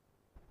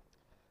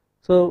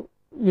 So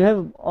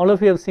all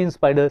of you have seen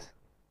spiders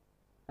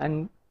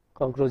and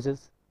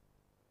cockroaches.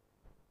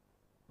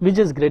 Which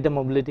is greater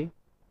mobility?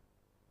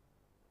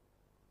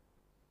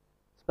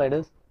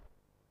 Spiders?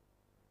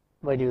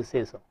 Why do you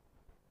say so?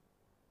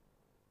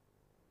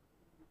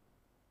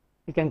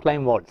 It can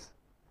climb walls.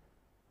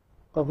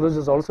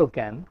 Cockroaches also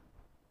can.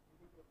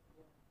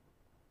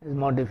 It's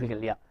more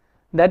difficult, yeah.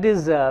 That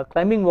is,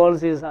 climbing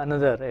walls is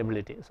another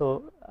ability.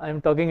 So I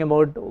am talking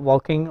about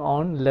walking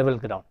on level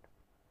ground.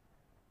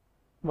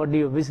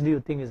 Which do you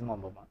think is more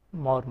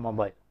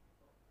mobile?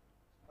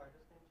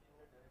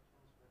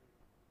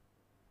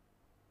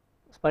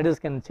 Spiders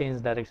can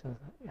change directions.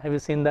 Have you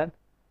seen that?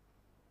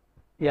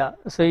 Yeah.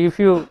 So if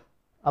you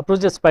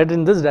approach a spider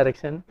in this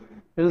direction,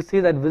 you will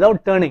see that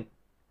without turning,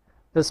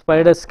 the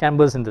spider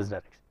scampers in this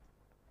direction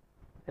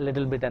a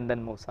little bit and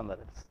then moves somewhere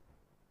else.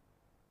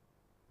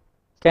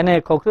 Can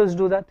a cockroach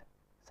do that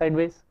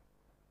sideways?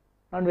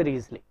 Not very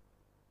easily.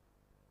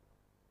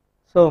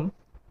 So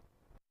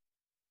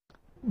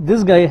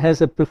this guy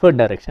has a preferred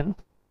direction.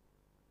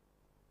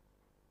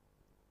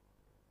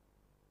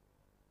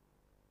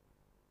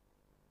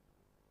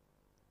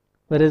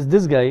 Whereas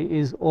this guy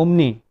is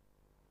almost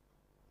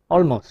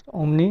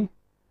omnidirectional.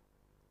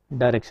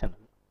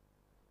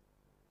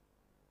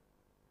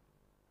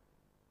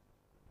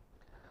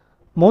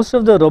 Most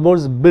of the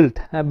robots built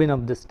have been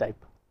of this type.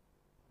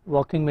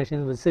 Walking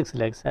machines with 6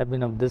 legs have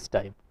been of this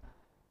type.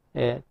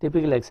 A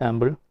typical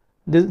example,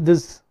 this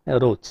is a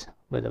roach,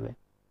 by the way,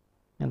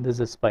 and this is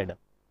a spider.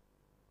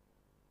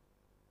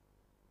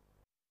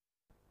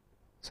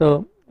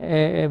 So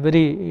a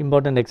very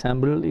important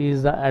example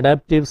is the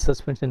adaptive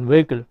suspension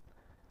vehicle,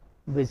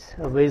 which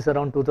weighs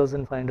around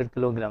 2,500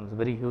 kilograms,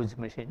 very huge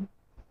machine,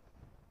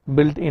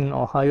 built in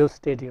Ohio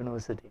State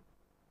University,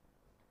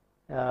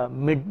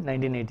 mid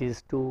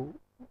 1980s to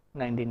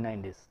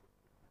 1990s.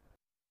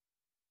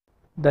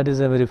 That is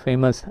a very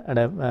famous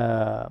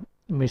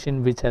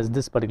machine which has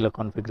this particular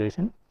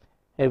configuration.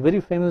 A very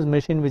famous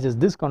machine which is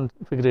this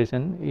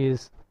configuration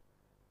is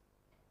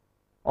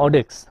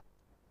Audex.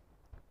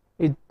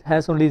 It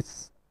has only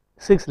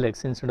 6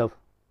 legs instead of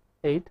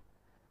 8,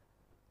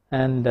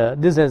 and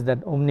this has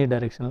that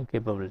omnidirectional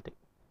capability.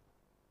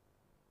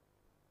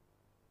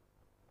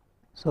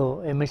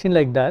 So a machine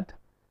like that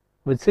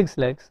with 6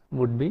 legs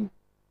would be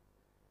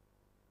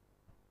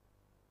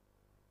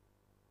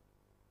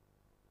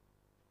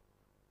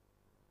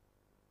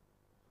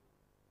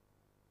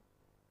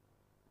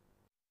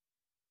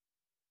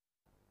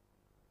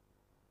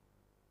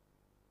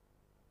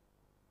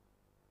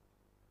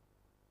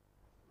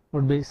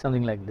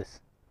something like this.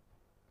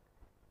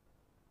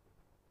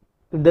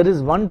 If there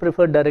is one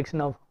preferred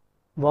direction of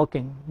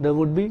walking, there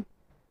would be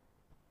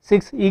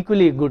 6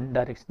 equally good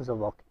directions of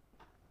walking,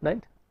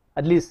 right?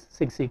 At least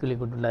 6 equally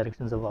good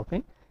directions of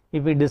walking.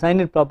 If we design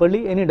it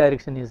properly, any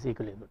direction is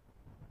equally good.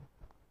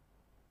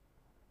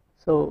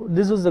 So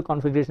this was the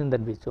configuration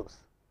that we chose.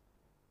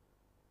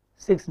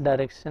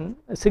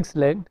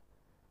 6-legged,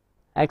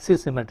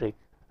 axis symmetric,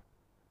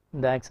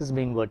 the axis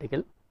being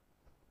vertical.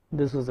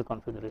 This was the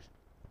configuration.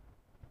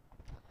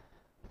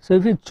 So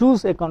if you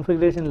choose a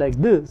configuration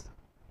like this,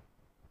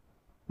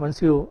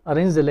 once you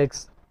arrange the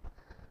legs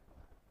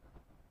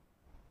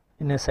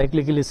in a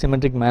cyclically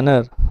symmetric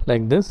manner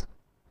like this,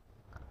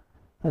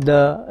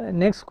 the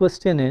next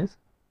question is,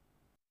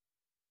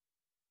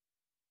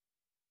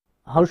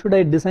 how should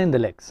I design the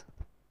legs?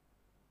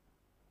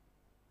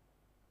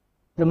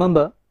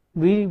 Remember,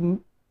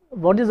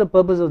 what is the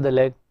purpose of the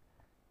leg?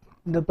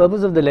 The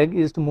purpose of the leg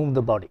is to move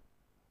the body,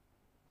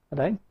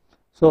 right?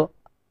 So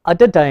at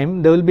a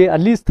time there will be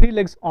at least 3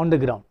 legs on the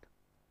ground,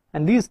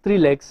 and these 3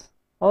 legs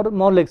or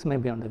more legs may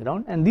be on the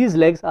ground, and these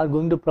legs are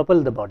going to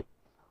propel the body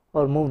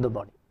or move the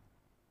body.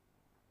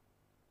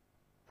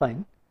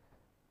 Fine.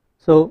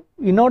 So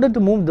in order to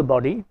move the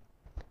body,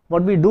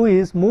 what we do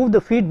is move the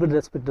feet with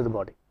respect to the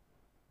body.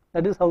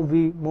 That is how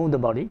we move the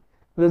body,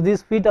 because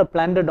these feet are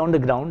planted on the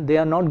ground, they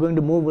are not going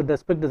to move with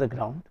respect to the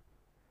ground.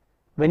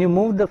 When you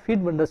move the feet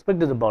with respect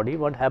to the body,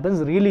 what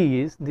happens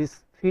really is,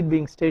 these feet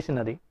being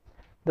stationary,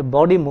 the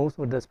body moves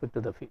with respect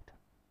to the feet.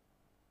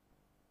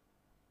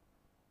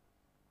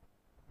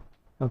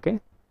 Okay.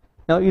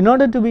 Now in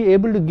order to be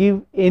able to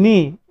give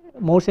any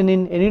motion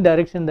in any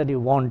direction that you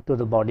want to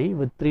the body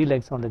with 3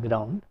 legs on the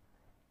ground,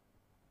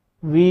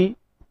 we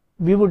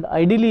would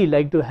ideally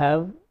like to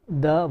have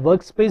the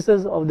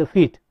workspaces of the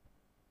feet,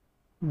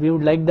 we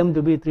would like them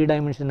to be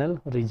 3-dimensional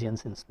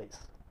regions in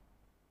space,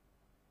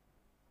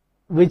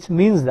 which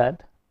means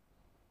that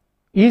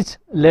each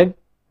leg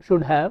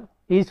should have,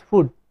 each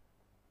foot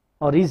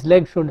or each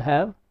leg should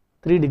have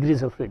 3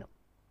 degrees of freedom,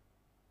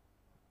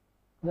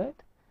 right?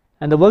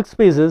 And the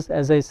workspaces,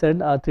 as I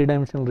said, are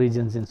 3-dimensional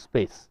regions in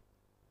space.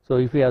 So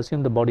if we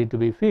assume the body to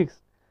be fixed,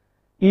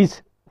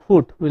 each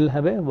foot will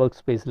have a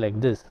workspace like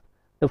this.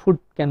 The foot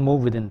can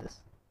move within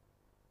this,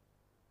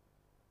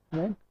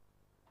 right?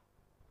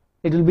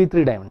 It will be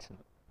 3-dimensional.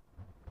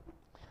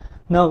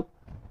 Now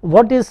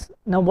what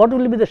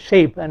will be the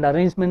shape and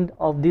arrangement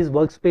of these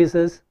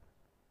workspaces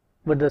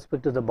with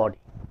respect to the body?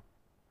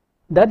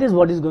 That is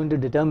what is going to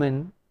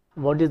determine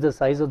what is the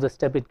size of the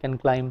step it can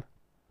climb,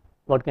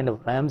 what kind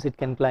of ramps it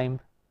can climb,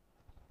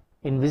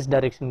 in which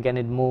direction can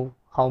it move,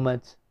 how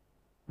much,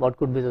 what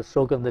could be the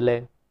stroke of the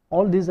leg,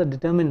 all these are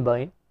determined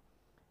by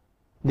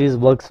these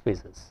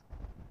workspaces.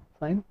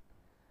 Fine.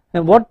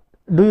 And what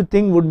do you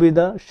think would be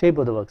the shape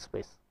of the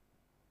workspace?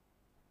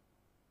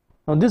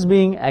 Now, this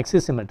being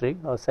axis symmetric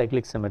or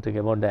cyclic symmetric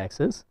about the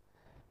axis,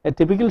 a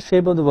typical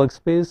shape of the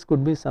workspace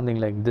could be something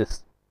like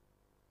this.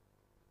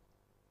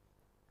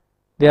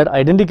 They are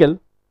identical.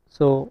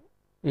 So,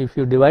 if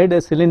you divide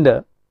a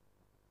cylinder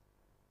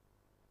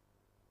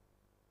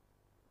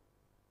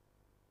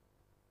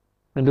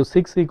into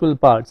 6 equal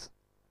parts,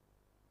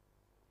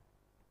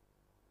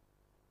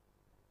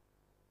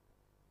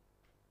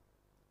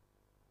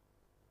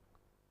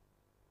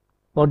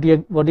 what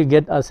you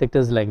get are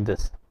sectors like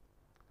this,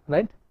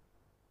 right?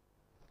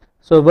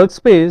 So, a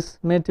workspace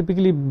may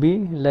typically be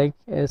like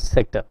a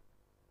sector.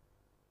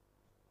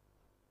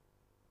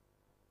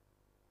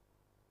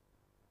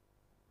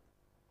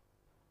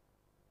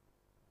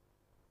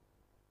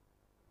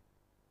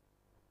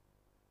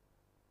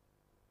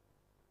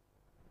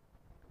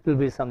 It will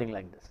be something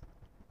like this,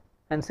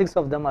 and 6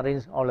 of them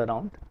arranged all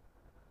around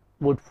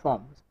would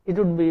form. It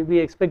would be, we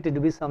expect it to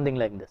be something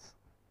like this,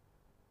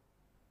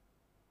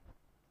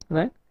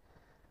 right?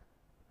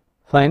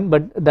 Fine,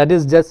 but that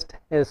is just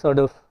a sort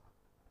of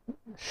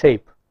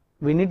shape.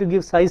 We need to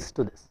give size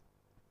to this.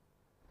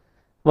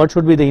 What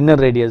should be the inner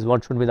radius?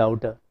 What should be the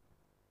outer?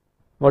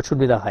 What should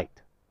be the height?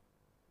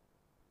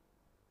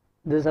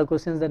 These are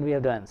questions that we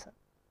have to answer,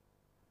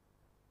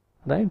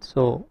 right?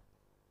 So,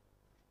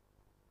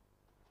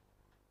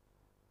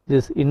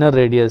 this inner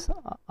radius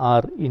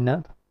R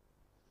inner,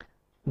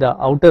 the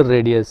outer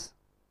radius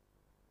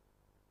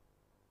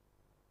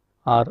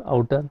R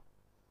outer,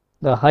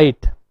 the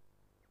height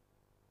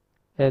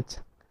H.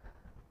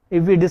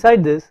 If we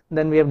decide this,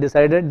 then we have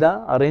decided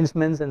the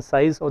arrangements and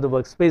size of the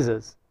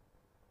workspaces.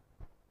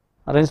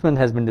 Arrangement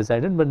has been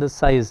decided, but the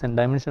size and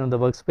dimension of the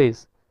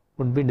workspace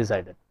would be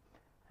decided,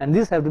 and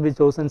these have to be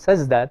chosen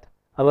such that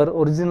our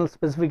original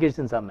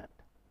specifications are met.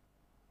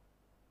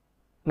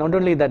 Not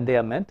only that they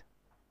are met,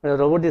 but the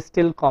robot is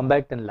still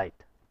compact and light.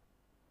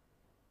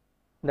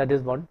 That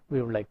is what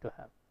we would like to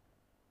have.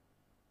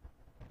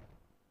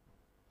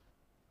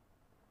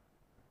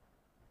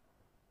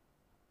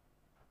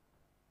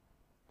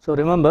 So,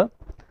 remember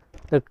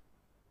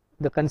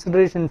the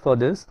consideration for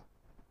this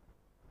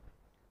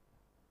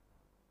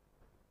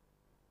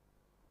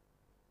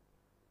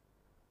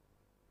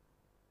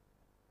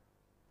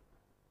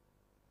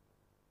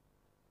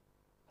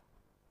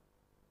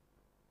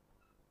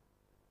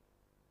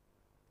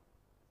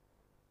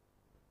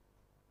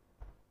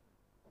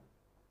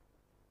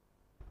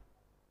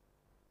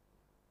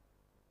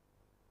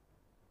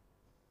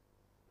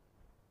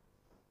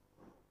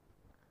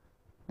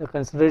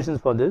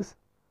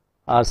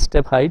are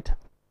step height,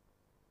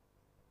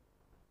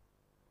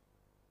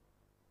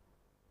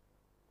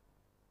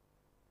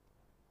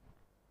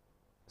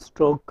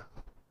 stroke,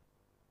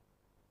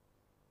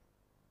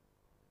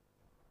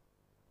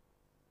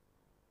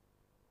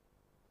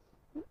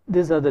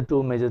 these are the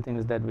two major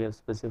things that we have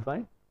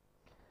specified.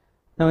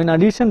 Now, in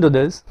addition to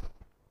this,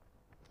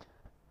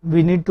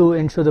 we need to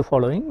ensure the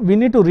following. We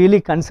need to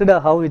really consider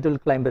how it will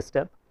climb a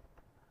step,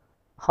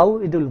 how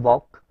it will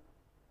walk,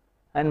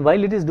 and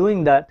while it is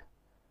doing that,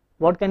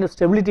 what kind of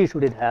stability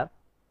should it have.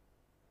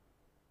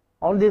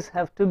 All these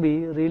have to be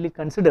really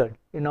considered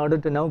in order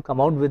to now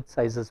come out with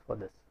sizes for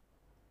this.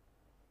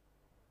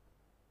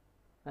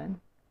 Right?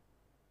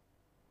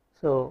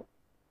 So,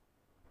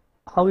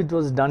 how it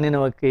was done in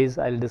our case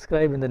I will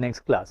describe in the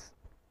next class,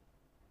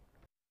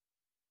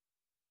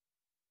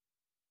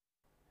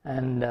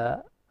 and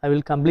I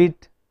will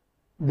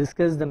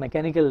discuss the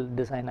mechanical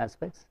design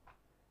aspects,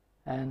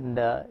 and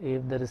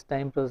if there is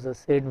time, Professor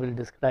Said will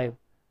describe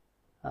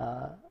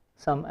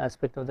some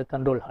aspect of the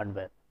control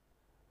hardware,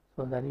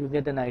 so that you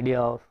get an idea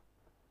of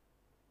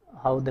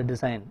how the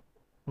design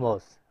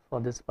was for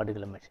this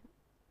particular machine.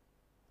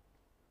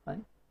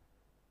 Fine.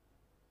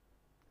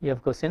 You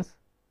have questions?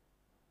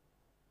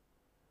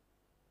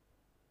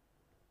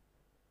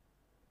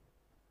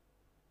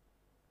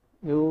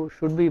 You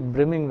should be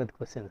brimming with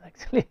questions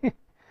actually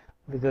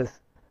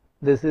because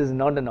this is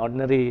not an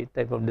ordinary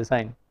type of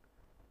design.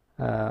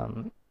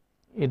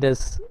 It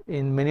is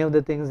in many of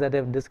the things that I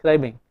am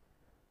describing,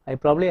 I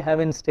probably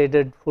haven't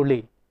stated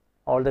fully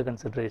all the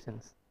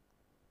considerations.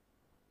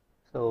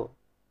 So,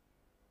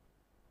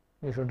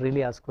 you should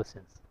really ask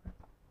questions.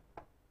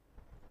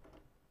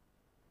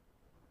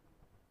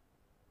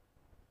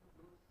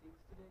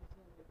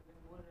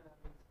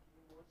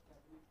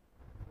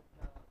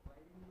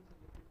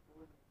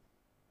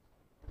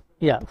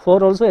 Yeah,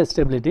 4 also has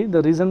stability.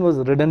 The reason was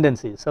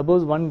redundancy.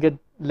 Suppose one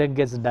leg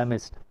gets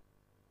damaged,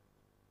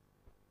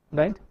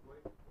 right?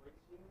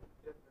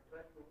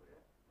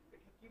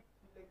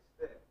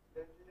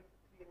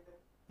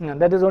 Yeah,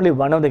 that is only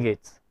one of the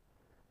gates,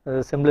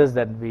 the simplest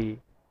that we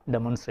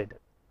demonstrated.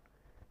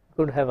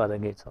 Could have other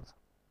gates also.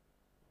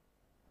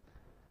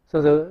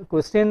 So, the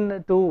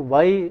question to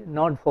why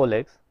not 4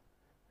 legs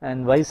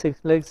and why 6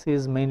 legs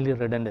is mainly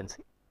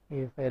redundancy.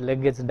 If a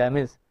leg gets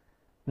damaged,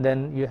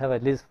 then you have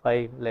at least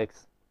 5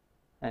 legs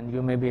and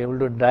you may be able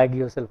to drag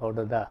yourself out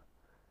of the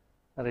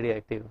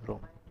radioactive room.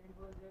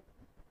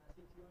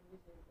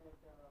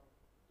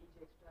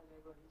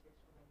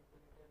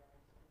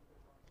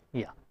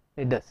 Yeah,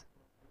 it does.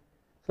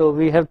 So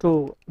we have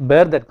to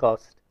bear that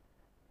cost.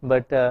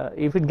 But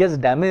if it gets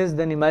damaged,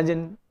 then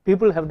imagine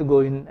people have to go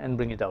in and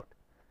bring it out,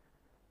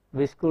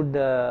 which could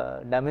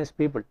damage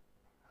people.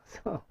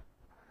 So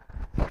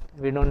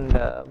we don't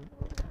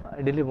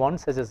ideally want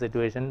such a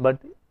situation. But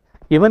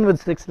even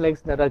with 6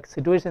 legs, there are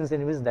situations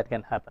in which that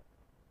can happen.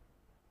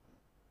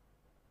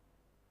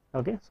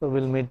 Okay, so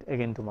we'll meet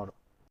again tomorrow.